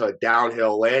kind of onto a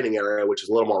downhill landing area, which is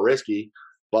a little more risky.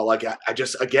 But I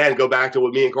just, again, go back to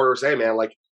what me and Corey were saying, man.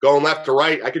 Going left to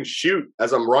right, I can shoot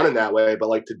as I'm running that way,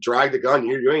 but to drag the gun,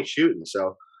 you ain't shooting.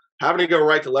 So having to go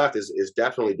right to left is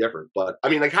definitely different. But I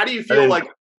mean, how do you feel?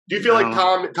 Do you feel like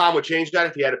Tom would change that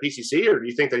if he had a PCC, or do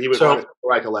you think that he would run it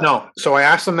right to left? No. So I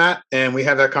asked him that, and we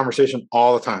have that conversation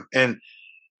all the time. And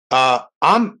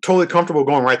I'm totally comfortable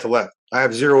going right to left. I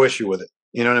have zero issue with it.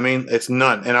 You know what I mean? It's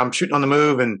none. And I'm shooting on the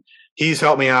move, and he's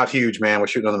helped me out huge, man,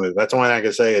 with shooting on the move. That's the only thing I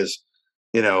can say is,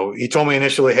 he told me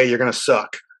initially, hey, you're going to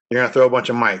suck. You're going to throw a bunch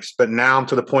of mics. But now I'm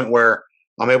to the point where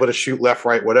I'm able to shoot left,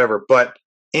 right, whatever. But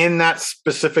in that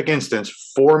specific instance,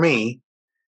 for me,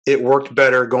 it worked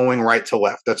better going right to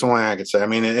left. That's the only thing I could say. I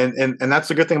mean, and that's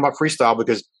the good thing about freestyle,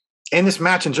 because in this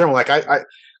match in general,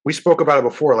 we spoke about it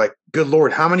before, good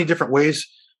Lord, how many different ways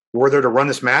were there to run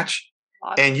this match?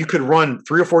 And you could run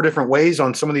 3 or 4 different ways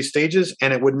on some of these stages,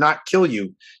 and it would not kill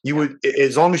you. You would,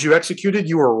 as long as you executed,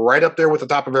 you were right up there with the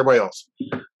top of everybody else,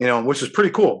 which is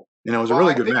pretty cool. It was a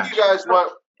really good match. You guys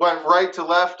went right to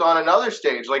left on another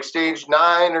stage, like stage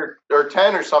 9 or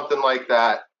 10 or something like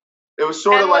that. It was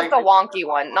sort of like the wonky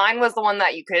one. 9 was the one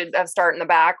that you could have started in the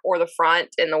back or the front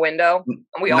in the window.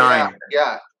 And we all 9.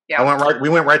 Yeah. We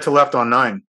went right to left on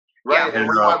 9. Right, and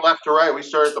we went left to right. We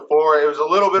started at the 4. It was a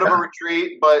little bit of a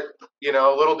retreat, but a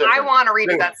little different. I want to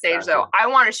redo that stage though. I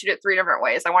want to shoot it 3 different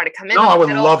ways. I wanted to come in. No, I would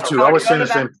love to. I was saying the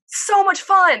same. So much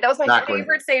fun. That was my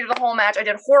favorite stage of the whole match. I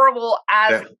did horrible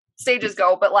as stages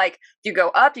go, but you go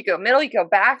up, you go middle, you go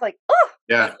back. It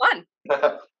was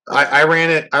fun. I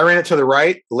ran it to the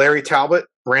right. Larry Talbot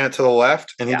ran it to the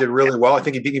left, and he did really well. I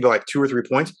think he beat me by 2 or 3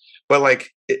 points, but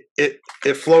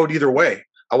it flowed either way.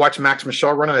 I watched Max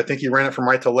Michel run it. I think he ran it from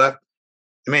right to left.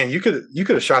 Man, you could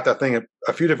have shot that thing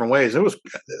a few different ways. It was,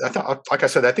 I thought, like I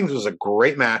said, I think this was a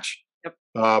great match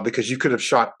because you could have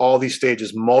shot all these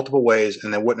stages multiple ways,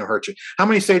 and they wouldn't have hurt you. How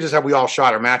many stages have we all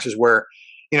shot, or matches where,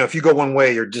 if you go one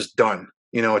way, you're just done.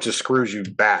 It just screws you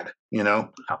bad. I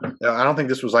don't think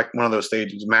this was one of those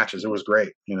stages matches. It was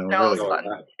great. No, really it was fun.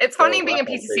 It's funny being a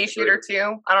PCC shooter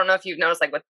too. I don't know if you've noticed,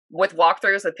 with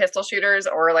walkthroughs with pistol shooters,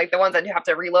 or the ones that you have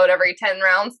to reload every 10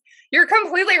 rounds, you're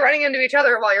completely running into each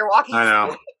other while you're walking.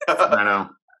 I know.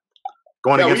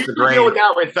 Going against the grain. We deal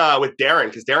with that with Darren,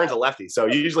 because Darren's a lefty, so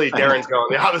usually Darren's going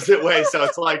the opposite way. So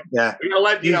it's when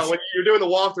you're doing the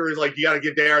walkthroughs, you got to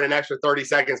give Darren an extra 30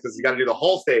 seconds because you got to do the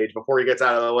whole stage before he gets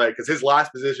out of the way, because his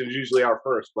last position is usually our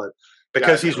first. But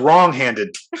because he's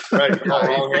wrong-handed. Right. He picked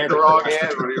the wrong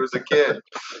hand when he was a kid.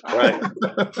 Right.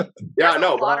 Yeah,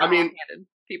 no, but I mean,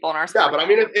 people in our sport. Yeah, but I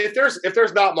mean, if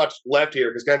there's not much left here,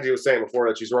 because Kenzie was saying before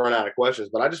that she's running out of questions,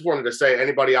 but I just wanted to say,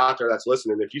 anybody out there that's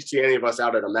listening, if you see any of us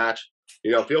out at a match,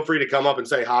 feel free to come up and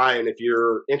say hi. And if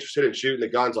you're interested in shooting the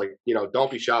guns,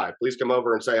 don't be shy. Please come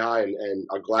over and say hi, and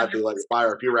I'll gladly let you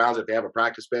fire a few rounds if they have a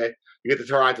practice bay. You get to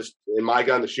try in my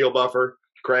gun, the shield buffer.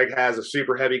 Craig has a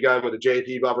super heavy gun with a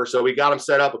JP buffer, so we got them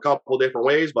set up a couple different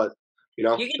ways, but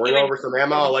bring over some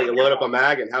ammo. I'll let you load up a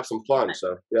mag and have some fun.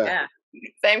 So yeah.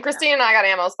 Same. Christina and I got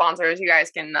ammo sponsors. You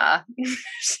guys can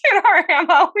shoot our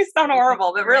ammo. We sound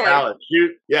horrible, but really.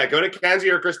 Go to Kenzie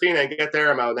or Christina and get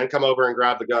their ammo, and then come over and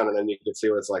grab the gun, and then you can see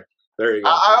what it's like. There you go.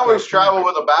 I always travel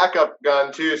with a backup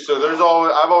gun too, so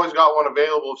I've always got one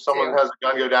available if someone has a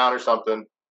gun go down or something.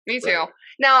 Me too. Right.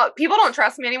 Now, people don't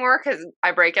trust me anymore because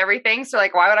I break everything. So,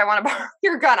 like, why would I want to borrow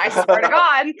your gun? I swear to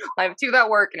God, I have 2 that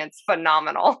work, and it's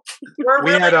phenomenal.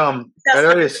 We had at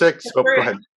Area 6. Oh, go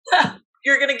ahead.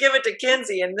 You're going to give it to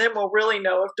Kenzie, and then we'll really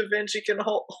know if Davinci can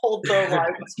hold the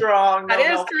line strong. That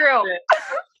is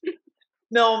true.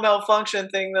 No malfunction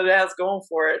thing that it has going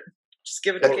for it. Just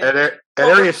give it to Kenzie. At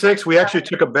Area 6, we actually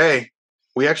took a bay.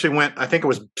 We actually went, I think it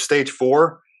was stage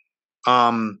 4.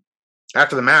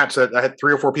 After the match, I had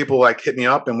 3 or 4 people like hit me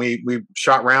up, and we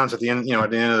shot rounds at the end, at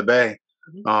the end of the bay,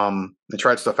 and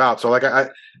tried stuff out. So like I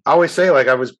always say, like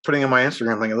I was putting in my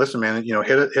Instagram, thinking, listen, man,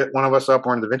 hit one of us up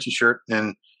wearing a Davinci shirt,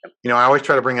 and I always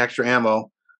try to bring extra ammo,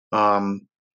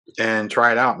 and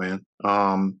try it out, man.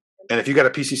 And if you got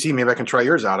a PCC, maybe I can try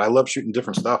yours out. I love shooting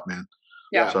different stuff, man.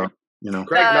 Yeah. So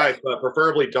Craig knife, but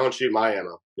preferably don't shoot my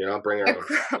ammo. Bring it over.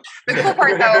 The cool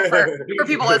part, though, for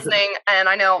people listening, and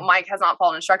I know Mike has not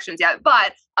followed instructions yet,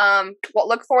 but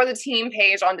look for the team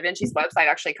page on Davinci's website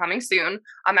actually coming soon.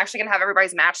 I'm actually going to have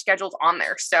everybody's match schedules on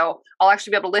there. So I'll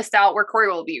actually be able to list out where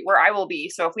Corey will be, where I will be.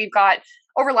 So if we've got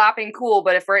overlapping, cool.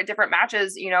 But if we're at different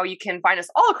matches, you can find us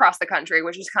all across the country,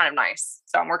 which is kind of nice.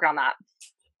 So I'm working on that.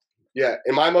 Yeah,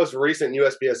 in my most recent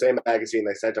USPSA magazine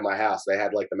they sent to my house, they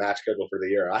had like the match schedule for the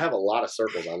year. I have a lot of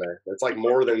circles on there. It's like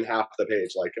more than half the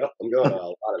page. Like, I'm going on a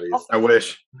lot of these. I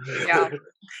wish. Yeah.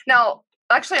 Now,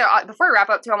 actually, before we wrap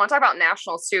up too, I want to talk about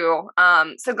nationals too.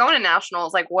 So going to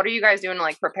nationals, like, what are you guys doing to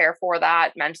like prepare for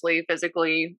that mentally,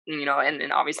 physically,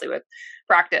 and obviously with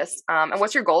practice? And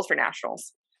what's your goals for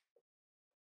nationals?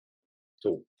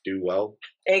 To do well.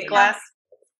 A class.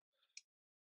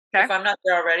 Okay. If I'm not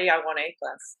there already, I want A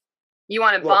class. You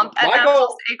want to bump at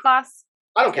nationals A class?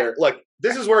 I don't care. Like,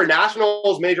 this is where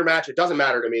nationals, major match, it doesn't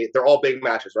matter to me. They're all big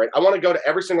matches, right? I want to go to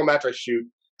every single match I shoot,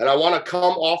 and I want to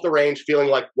come off the range feeling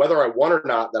like whether I won or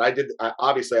not, that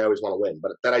obviously I always want to win,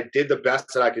 but that I did the best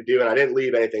that I could do, and I didn't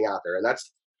leave anything out there. And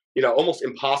that's, almost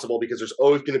impossible because there's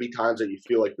always going to be times that you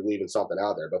feel like you're leaving something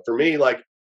out there. But for me, like,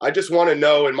 I just want to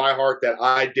know in my heart that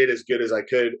I did as good as I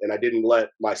could, and I didn't let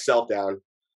myself down.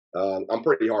 I'm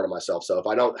pretty hard on myself, so if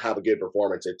I don't have a good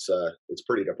performance, it's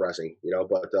pretty depressing,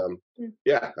 But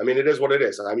yeah, I mean, it is what it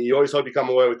is. I mean, you always hope you come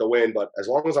away with the win, but as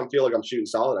long as I feel like I'm shooting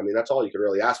solid, I mean, that's all you can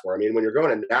really ask for. I mean, when you're going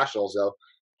to nationals, though,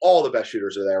 all the best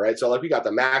shooters are there, right? So like we got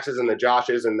the Maxes and the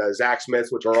Joshes and the Zach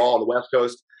Smiths, which are all on the West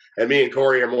Coast, and me and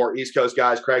Corey are more East Coast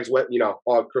guys. Craig's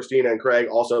Christina and Craig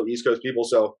also East Coast people,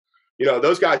 so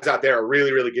those guys out there are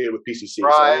really, really good with PCC.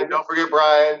 Brian, don't forget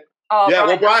Brian. Oh, yeah,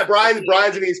 well,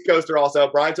 Brian's an East Coaster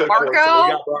also. Brian took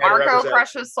Marco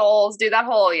Precious Souls, dude. That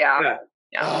whole yeah.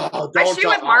 Oh, I shoot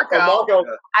with Marco. I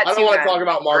don't want to talk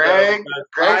about Marco.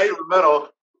 Greg's in the middle.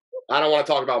 I don't want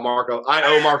to talk about Marco. I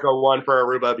owe Marco one for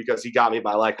Aruba because he got me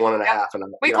by like 1.5. And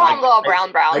we call him Little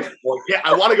Brown.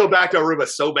 I want to go back to Aruba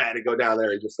so bad and go down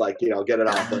there and just like get it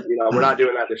off. But we're not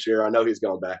doing that this year. I know he's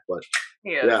going back, but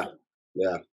yeah.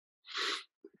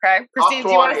 Okay, Christine, do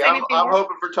you want to say anything I'm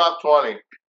hoping for top 20.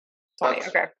 20.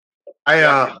 Okay.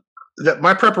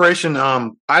 My preparation.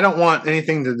 I don't want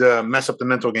anything to mess up the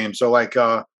mental game. So like,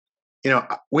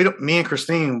 we don't. Me and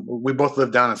Christine, we both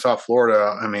live down in South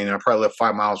Florida. I mean, I probably live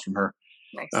 5 miles from her.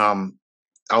 Nice.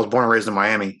 I was born and raised in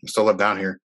Miami. I still live down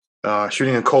here.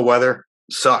 Shooting in cold weather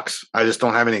sucks. I just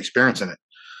don't have any experience in it.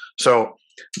 So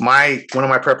one of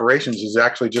my preparations is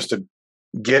actually just to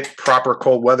get proper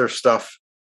cold weather stuff,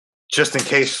 just in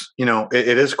case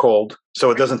it is cold, so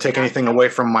it doesn't take anything away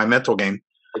from my mental game.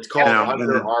 It's called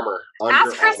Under Armour.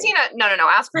 Ask Christina. No.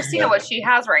 Ask Christina what she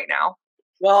has right now.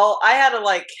 Well, I had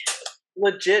a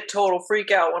legit total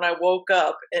freak out when I woke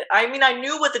up. I mean, I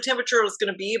knew what the temperature was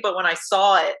going to be, but when I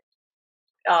saw it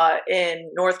in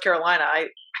North Carolina, I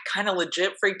kind of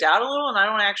legit freaked out a little, and I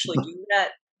don't actually do that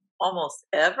almost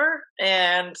ever.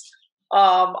 And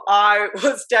I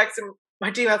was texting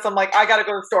my teammates. I'm like, I got to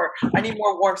go to the store. I need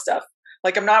more warm stuff.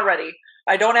 Like, I'm not ready.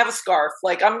 I don't have a scarf.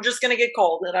 Like, I'm just going to get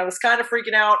cold. And I was kind of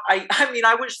freaking out. I mean,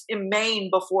 I was in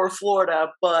Maine before Florida,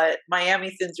 but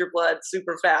Miami thins your blood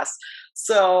super fast.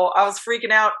 So I was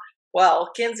freaking out.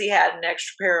 Well, Kenzie had an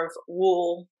extra pair of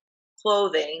wool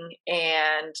clothing,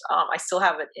 and I still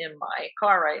have it in my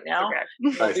car right now.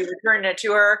 Okay. I'll be returning it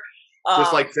to her.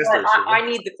 Just like sisters. I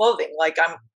need the clothing. Like,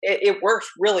 it works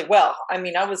really well. I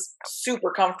mean, I was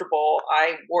super comfortable.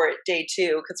 I wore it day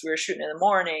 2 because we were shooting in the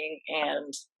morning,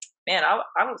 and man,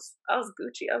 I was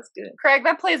Gucci. I was good. Craig,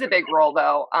 that plays a big role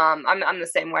though. I'm the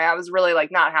same way. I was really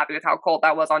like not happy with how cold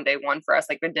that was on day one for us.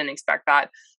 Like, we didn't expect that.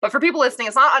 But for people listening,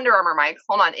 it's not Under Armour, Mike.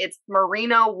 Hold on, it's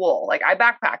merino wool. Like, I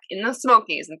backpack in the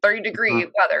Smokies in 30-degree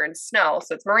weather and snow,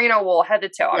 so it's merino wool head to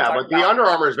toe. Yeah, but the Under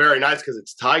Armour is very nice because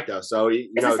it's tight though. So it's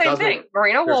the same thing.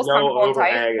 Merino wool is comfortable and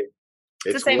tight.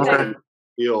 It's the same thing.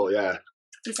 Yeah.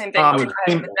 It's the same thing.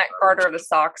 The neck garter of the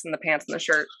socks and the pants and the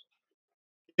shirt.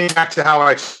 Back to how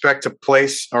I expect to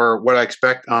place or what I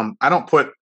expect. I don't put,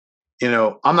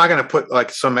 I'm not going to put like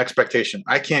some expectation.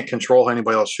 I can't control how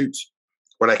anybody else shoots.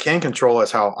 What I can control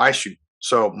is how I shoot.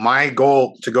 So my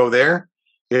goal to go there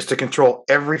is to control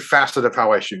every facet of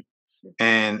how I shoot.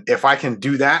 And if I can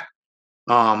do that,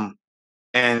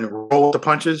 and roll with the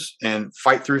punches and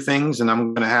fight through things, and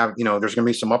I'm going to have, there's going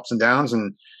to be some ups and downs,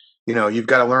 and, you've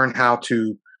got to learn how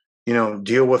to,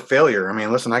 deal with failure. I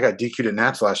mean, listen, I got DQ'd at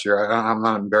Nats last year. I'm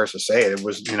not embarrassed to say it. It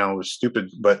was, it was stupid,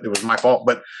 but it was my fault.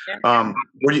 But how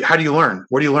do you learn?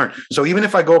 Where do you learn? So even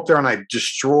if I go up there and I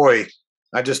just totally,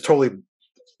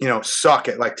 suck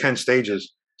at like 10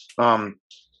 stages, you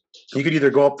could either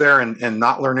go up there and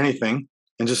not learn anything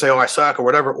and just say, oh, I suck or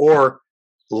whatever, or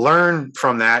learn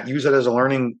from that, use it as a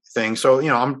learning thing. So,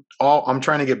 I'm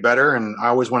trying to get better, and I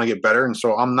always want to get better. And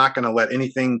so I'm not going to let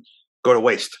anything go to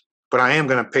waste, but I am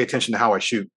going to pay attention to how I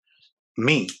shoot.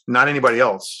 Me, not anybody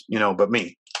else, but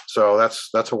me. So that's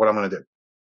what I'm going to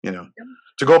do,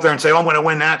 to go up there and say, oh, I'm going to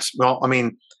win that. Well, I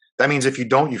mean, that means if you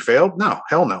don't, you failed. No,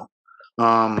 hell no.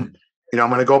 I'm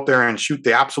going to go up there and shoot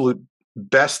the absolute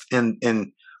best and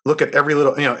look at every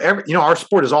little, our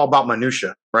sport is all about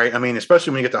minutia, right? I mean,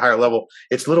 especially when you get to higher level,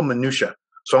 it's little minutia.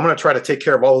 So I'm going to try to take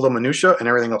care of all the little minutia, and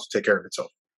everything else will take care of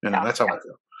itself. That's how I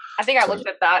feel. I think I looked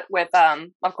at that with,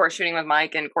 of course, shooting with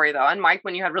Mike and Corey though. And Mike,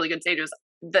 when you had really good stages,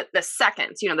 the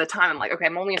seconds, the time, I'm like, okay,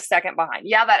 I'm only a second behind.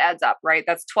 Yeah, that adds up, right?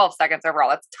 That's 12 seconds overall.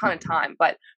 That's a ton of time.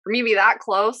 But for me to be that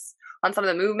close on some of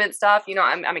the movement stuff,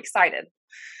 I'm excited.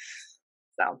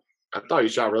 So I thought you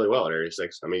shot really well at Area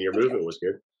 6. I mean, your movement was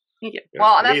good. Thank you.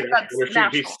 Well, that's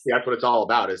what it's all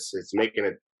about. It's making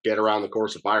it get around the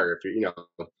course of fire. If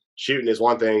shooting is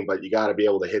one thing, but you got to be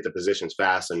able to hit the positions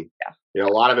fast. And a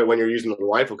lot of it when you're using the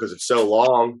rifle, because it's so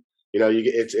long,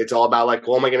 it's all about like,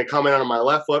 well, am I going to come in on my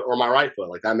left foot or my right foot?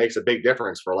 Like, that makes a big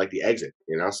difference for like the exit.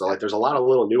 So like, there's a lot of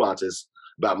little nuances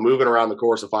about moving around the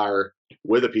course of fire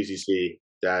with a PCC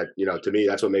that, to me,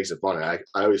 that's what makes it fun. And I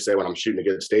always say when I'm shooting a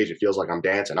good stage, it feels like I'm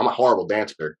dancing. I'm a horrible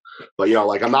dancer, but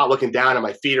like I'm not looking down and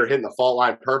my feet are hitting the fault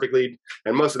line perfectly.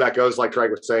 And most of that goes, like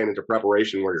Craig was saying, into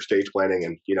preparation where you're stage planning.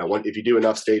 And, if you do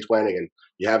enough stage planning and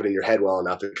you have it in your head well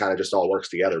enough, it kind of just all works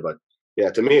together. But yeah,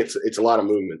 to me, it's a lot of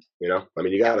movement, I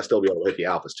mean, you got to still be able to hit the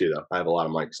alphas too, though. I have a lot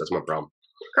of mics. That's my problem.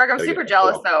 Craig, I'm super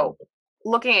jealous though.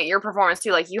 Looking at your performance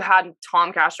too, like you had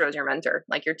Tom Castro as your mentor,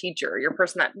 like your teacher, your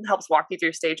person that helps walk you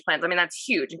through stage plans. I mean, that's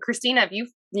huge. And Christina, if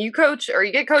you coach or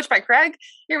you get coached by Craig,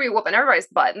 you're gonna be whooping everybody's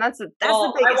butt. And that's the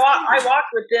biggest I walked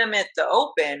with them at the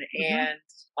Open,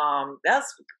 and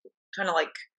that's kind of like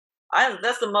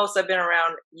that's the most I've been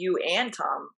around you and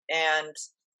Tom, and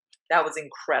that was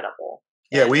incredible.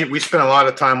 Yeah, we spent a lot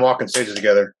of time walking stages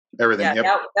together. Everything.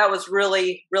 Yeah, that was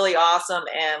really, really awesome.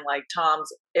 And like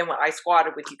and I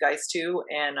squatted with you guys too.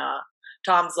 And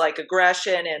Tom's like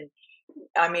aggression. And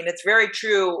I mean, it's very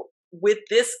true with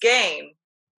this game.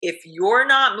 If you're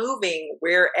not moving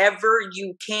wherever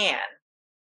you can,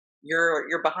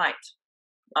 you're behind.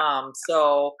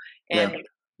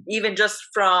 Even just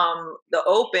from the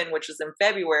Open, which was in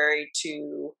February,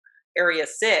 to Area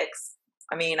 6,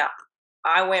 I mean,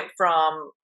 I went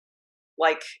from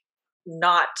like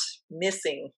not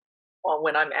missing on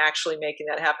when I'm actually making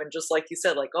that happen. Just like you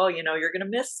said, like, oh, you're going to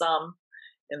miss some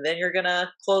and then you're going to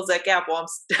close that gap. Well, I'm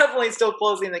definitely still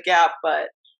closing the gap, but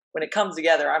when it comes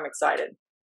together, I'm excited.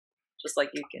 Just like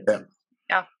you can.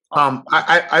 Yeah.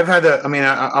 I've had I'm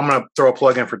going to throw a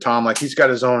plug in for Tom. Like, he's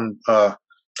got his own,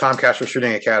 Tom Castro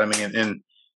Shooting Academy, and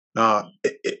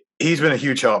he's been a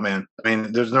huge help, man. I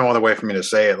mean, there's no other way for me to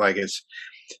say it. Like,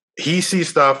 he sees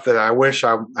stuff that I wish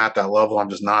I'm at that level. I'm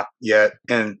just not yet.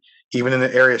 And even in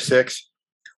the Area 6,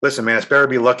 listen, man, it's better to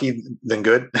be lucky than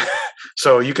good.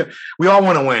 So we all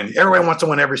want to win. Everybody wants to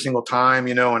win every single time,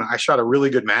 and I shot a really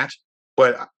good match,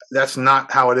 but that's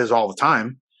not how it is all the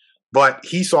time. But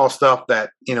he saw stuff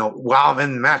that, while I'm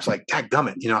in the match, like,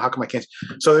 dadgummit, how come I can't?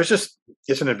 So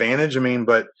it's an advantage. I mean,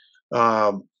 but,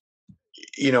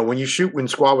 when you shoot in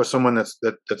squad with someone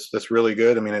that's really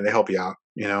good, I mean, they help you out,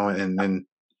 and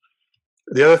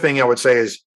the other thing I would say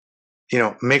is,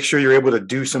 make sure you're able to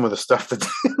do some of the stuff that,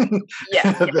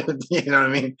 you know what I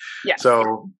mean? Yeah.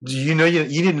 So, you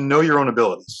need to know your own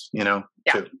abilities, Yeah.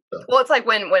 too, so. Well, it's like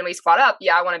when we squat up,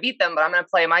 I want to beat them, but I'm going to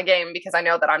play my game because I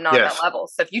know that I'm not at that level.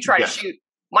 So if you try to shoot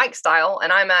Mike style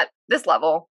and I'm at this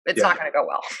level, it's not going to go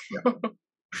well.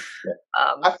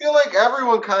 I feel like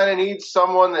everyone kind of needs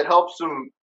someone that helps them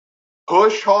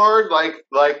push hard, like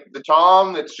the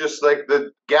Tom that's just like the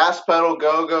gas pedal,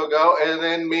 go, go, go. And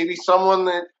then maybe someone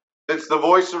that's the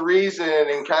voice of reason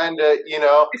and kind of,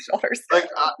 like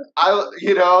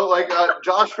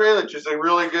Josh Fralick is a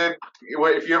really good,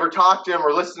 if you ever talk to him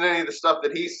or listen to any of the stuff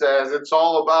that he says, it's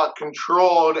all about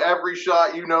control and every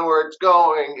shot, where it's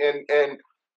going.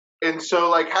 And so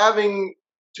like having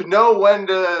to know when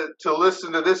to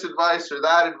listen to this advice or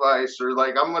that advice, or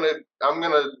like, I'm going to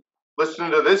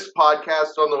listen to this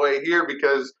podcast on the way here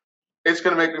because it's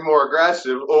going to make me more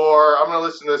aggressive, or I'm going to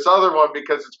listen to this other one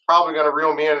because it's probably going to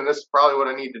reel me in and this is probably what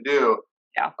I need to do.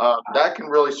 Yeah. That can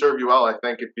really serve you well, I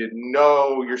think, if you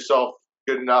know yourself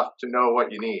good enough to know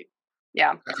what you need.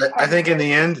 Yeah. I think in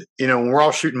the end, when we're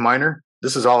all shooting minor,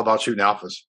 this is all about shooting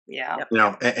alphas. Yeah.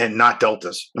 And not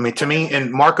deltas. I mean, to me,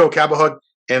 and Marco Cabahug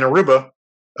and Aruba,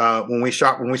 when we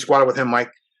squatted with him,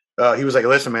 Mike, he was like,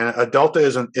 "Listen, man, a delta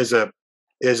is a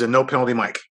no penalty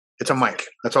mic. It's a mic.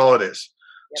 That's all it is.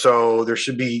 Yep. So there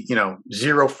should be,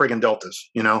 zero friggin' deltas.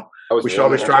 We should all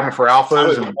be striving for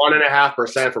alphas.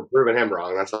 1.5% for proving him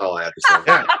wrong. That's all I have to say.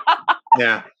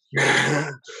 Yeah.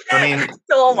 I mean,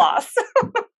 still a loss.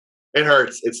 It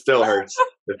hurts. It still hurts.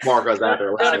 If Marco's out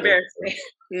there, don't embarrass me.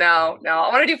 No.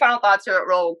 I want to do final thoughts here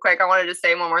real quick. I wanted to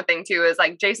say one more thing too, is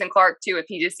like Jason Clark too with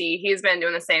PGC. He's been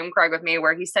doing the same, Craig, with me,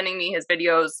 where he's sending me his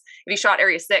videos. If he shot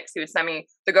Area 6, he would send me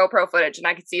the GoPro footage and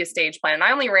I could see his stage plan. And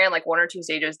I only ran like 1 or 2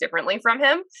 stages differently from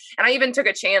him. And I even took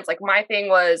a chance. Like my thing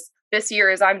was this year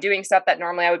is I'm doing stuff that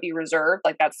normally I would be reserved,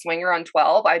 like that swinger on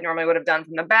 12. I normally would have done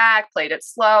from the back, played it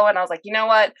slow. And I was like, you know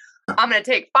what? I'm going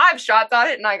to take 5 shots on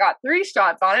it. And I got 3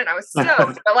 shots on it. And I was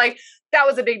stoked. But like, that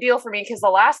was a big deal for me because the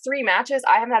last 3 matches,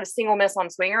 I haven't had a single miss on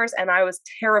swingers. And I was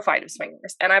terrified of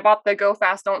swingers. And I bought the Go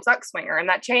Fast, Don't Suck swinger. And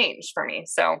that changed for me.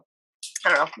 So I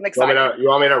don't know. I'm excited. You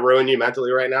want me to ruin you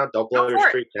mentally right now? Don't blow your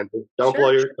streak, Kenzie. Don't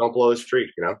blow the streak,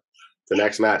 The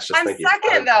next match. Just I'm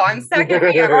second, though. I'm second.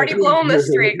 I've already blown the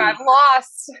streak. I've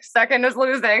lost. Second is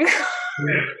losing.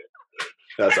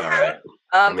 That's all right.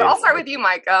 But I'll start with you,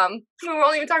 Mike. We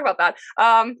won't even talk about that.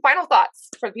 Final thoughts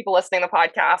for the people listening to the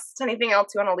podcast. Anything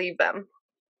else you want to leave them?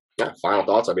 Yeah, final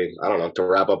thoughts. I mean, I don't know. To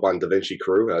wrap up on Davinci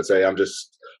crew, I'd say I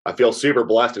feel super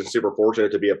blessed and super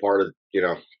fortunate to be a part of,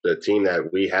 the team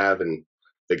that we have and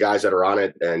the guys that are on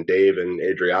it, and Dave and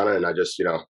Adriana. And I just,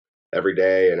 every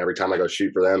day and every time I go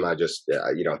shoot for them, I just,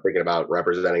 thinking about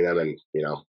representing them and,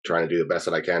 trying to do the best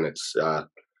that I can. It's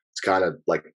kind of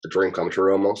like the dream come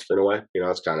true almost in a way.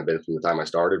 It's kind of been from the time I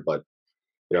started, but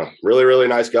really, really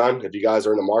nice gun. If you guys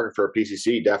are in the market for a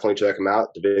PCC, definitely check them out,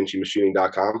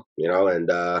 davincimachining.com, and,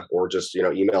 or just,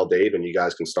 email Dave and you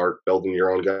guys can start building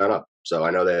your own gun up. So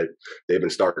I know that they've been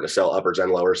starting to sell uppers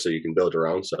and lowers so you can build your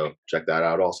own. So check that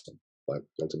out also. But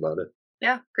that's about it.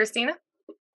 Yeah. Christina?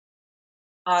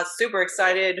 Super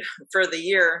excited for the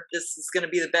year. This is going to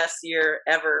be the best year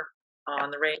ever on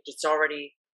the range. It's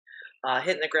already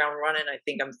hitting the ground running. I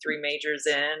think I'm 3 majors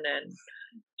in, and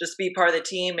just be part of the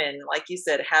team. And like you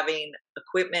said, having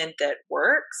equipment that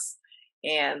works.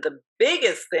 And the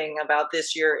biggest thing about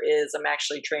this year is I'm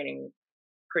actually training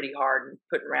pretty hard and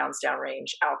putting rounds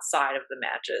downrange outside of the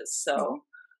matches. So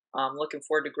I'm looking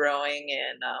forward to growing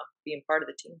and being part of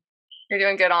the team. You're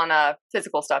doing good on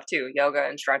physical stuff too, yoga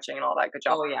and stretching and all that. Good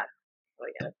job. Oh yeah.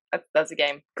 That's a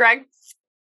game. Greg?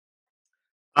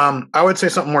 I would say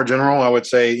something more general. I would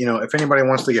say, if anybody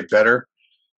wants to get better,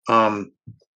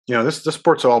 this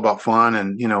sport's all about fun,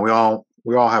 and we all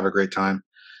have a great time.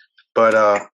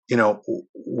 But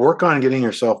work on getting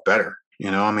yourself better.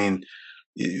 I mean,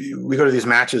 we go to these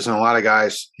matches, and a lot of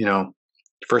guys, the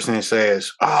first thing they say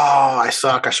is, "Oh, I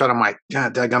suck. I shot a mic." Yeah,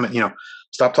 dadgummit.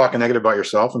 Stop talking negative about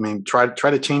yourself. I mean, try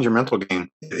to change your mental game.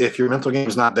 If your mental game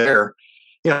is not there,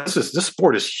 this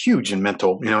sport is huge in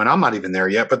mental. And I'm not even there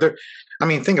yet. But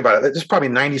think about it. There's probably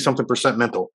 90-something%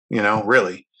 mental.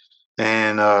 Really.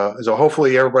 And so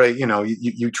hopefully everybody,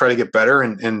 you try to get better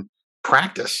and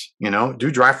practice.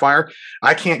 Do dry fire.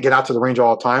 I can't get out to the range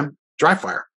all the time. Dry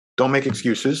fire. Don't make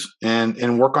excuses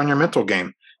and work on your mental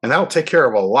game, and that'll take care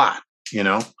of a lot. You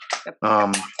don't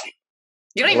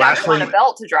even have to run a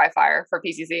belt to dry fire for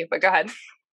PCC, but go ahead.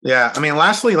 Yeah, I mean,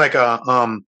 lastly, like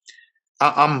I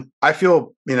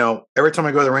feel every time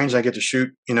I go to the range, and I get to shoot,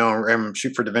 and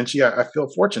shoot for Davinci. I feel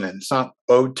fortunate. It's not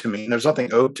owed to me. There's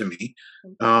nothing owed to me.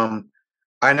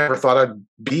 I never thought I'd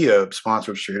be a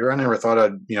sponsored shooter. I never thought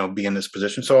I'd, be in this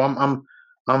position. So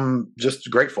I'm just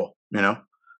grateful,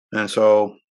 and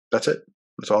so that's it.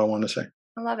 That's all I wanted to say.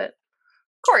 I love it.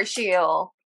 Corey Shield.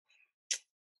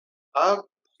 All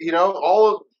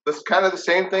of this kind of the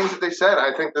same things that they said.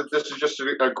 I think that this is just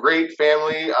a great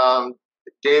family.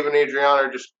 Dave and Adriana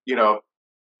are just,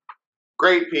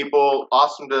 great people,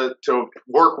 awesome to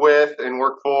work with and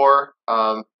work for.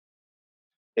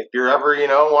 If you're ever,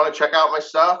 want to check out my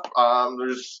stuff,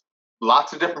 there's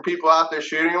lots of different people out there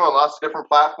shooting them on lots of different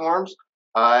platforms.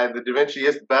 The Davinci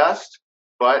is the best,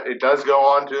 but it does go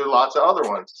on to lots of other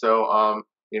ones. So,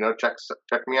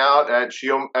 check me out at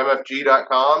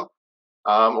shieldmfg.com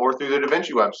or through the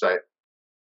Davinci website.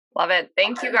 Love it.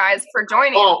 Thank you guys for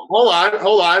joining. Oh,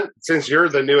 hold on. Since you're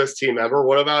the newest team member,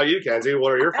 what about you, Kenzie?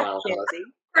 What are your final thoughts?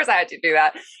 Of course I had to do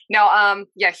that. No,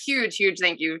 huge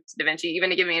thank you to Davinci, even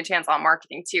to give me a chance on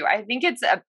marketing too. I think it's,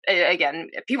 again,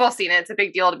 people have seen it. It's a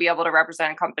big deal to be able to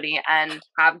represent a company and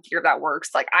have gear that works.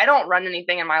 Like, I don't run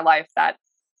anything in my life that,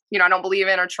 I don't believe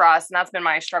in or trust. And that's been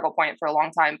my struggle point for a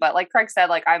long time. But like Craig said,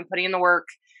 like, I'm putting in the work,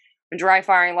 dry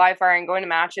firing, live firing, going to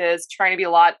matches, trying to be a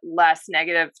lot less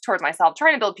negative towards myself,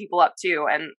 trying to build people up too.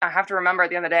 And I have to remember at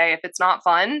the end of the day, if it's not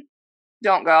fun,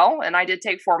 don't go. And I did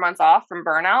take 4 months off from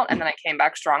burnout, and then I came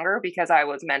back stronger because I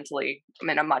was mentally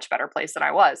in a much better place than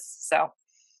I was. So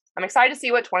I'm excited to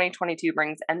see what 2022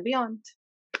 brings and beyond.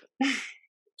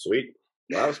 Sweet.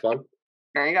 Well, that was fun.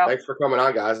 There you go. Thanks for coming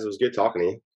on, guys. It was good talking to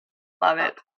you. Love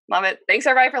it. Love it. Thanks,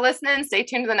 everybody, for listening. Stay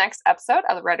tuned to the next episode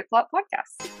of the Reticle Up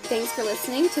Podcast. Thanks for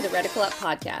listening to the Reticle Up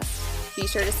Podcast. Be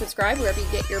sure to subscribe wherever you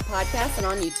get your podcasts and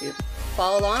on YouTube.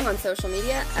 Follow along on social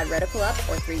media at Reticle Up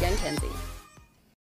or 3 Gun Kenzie.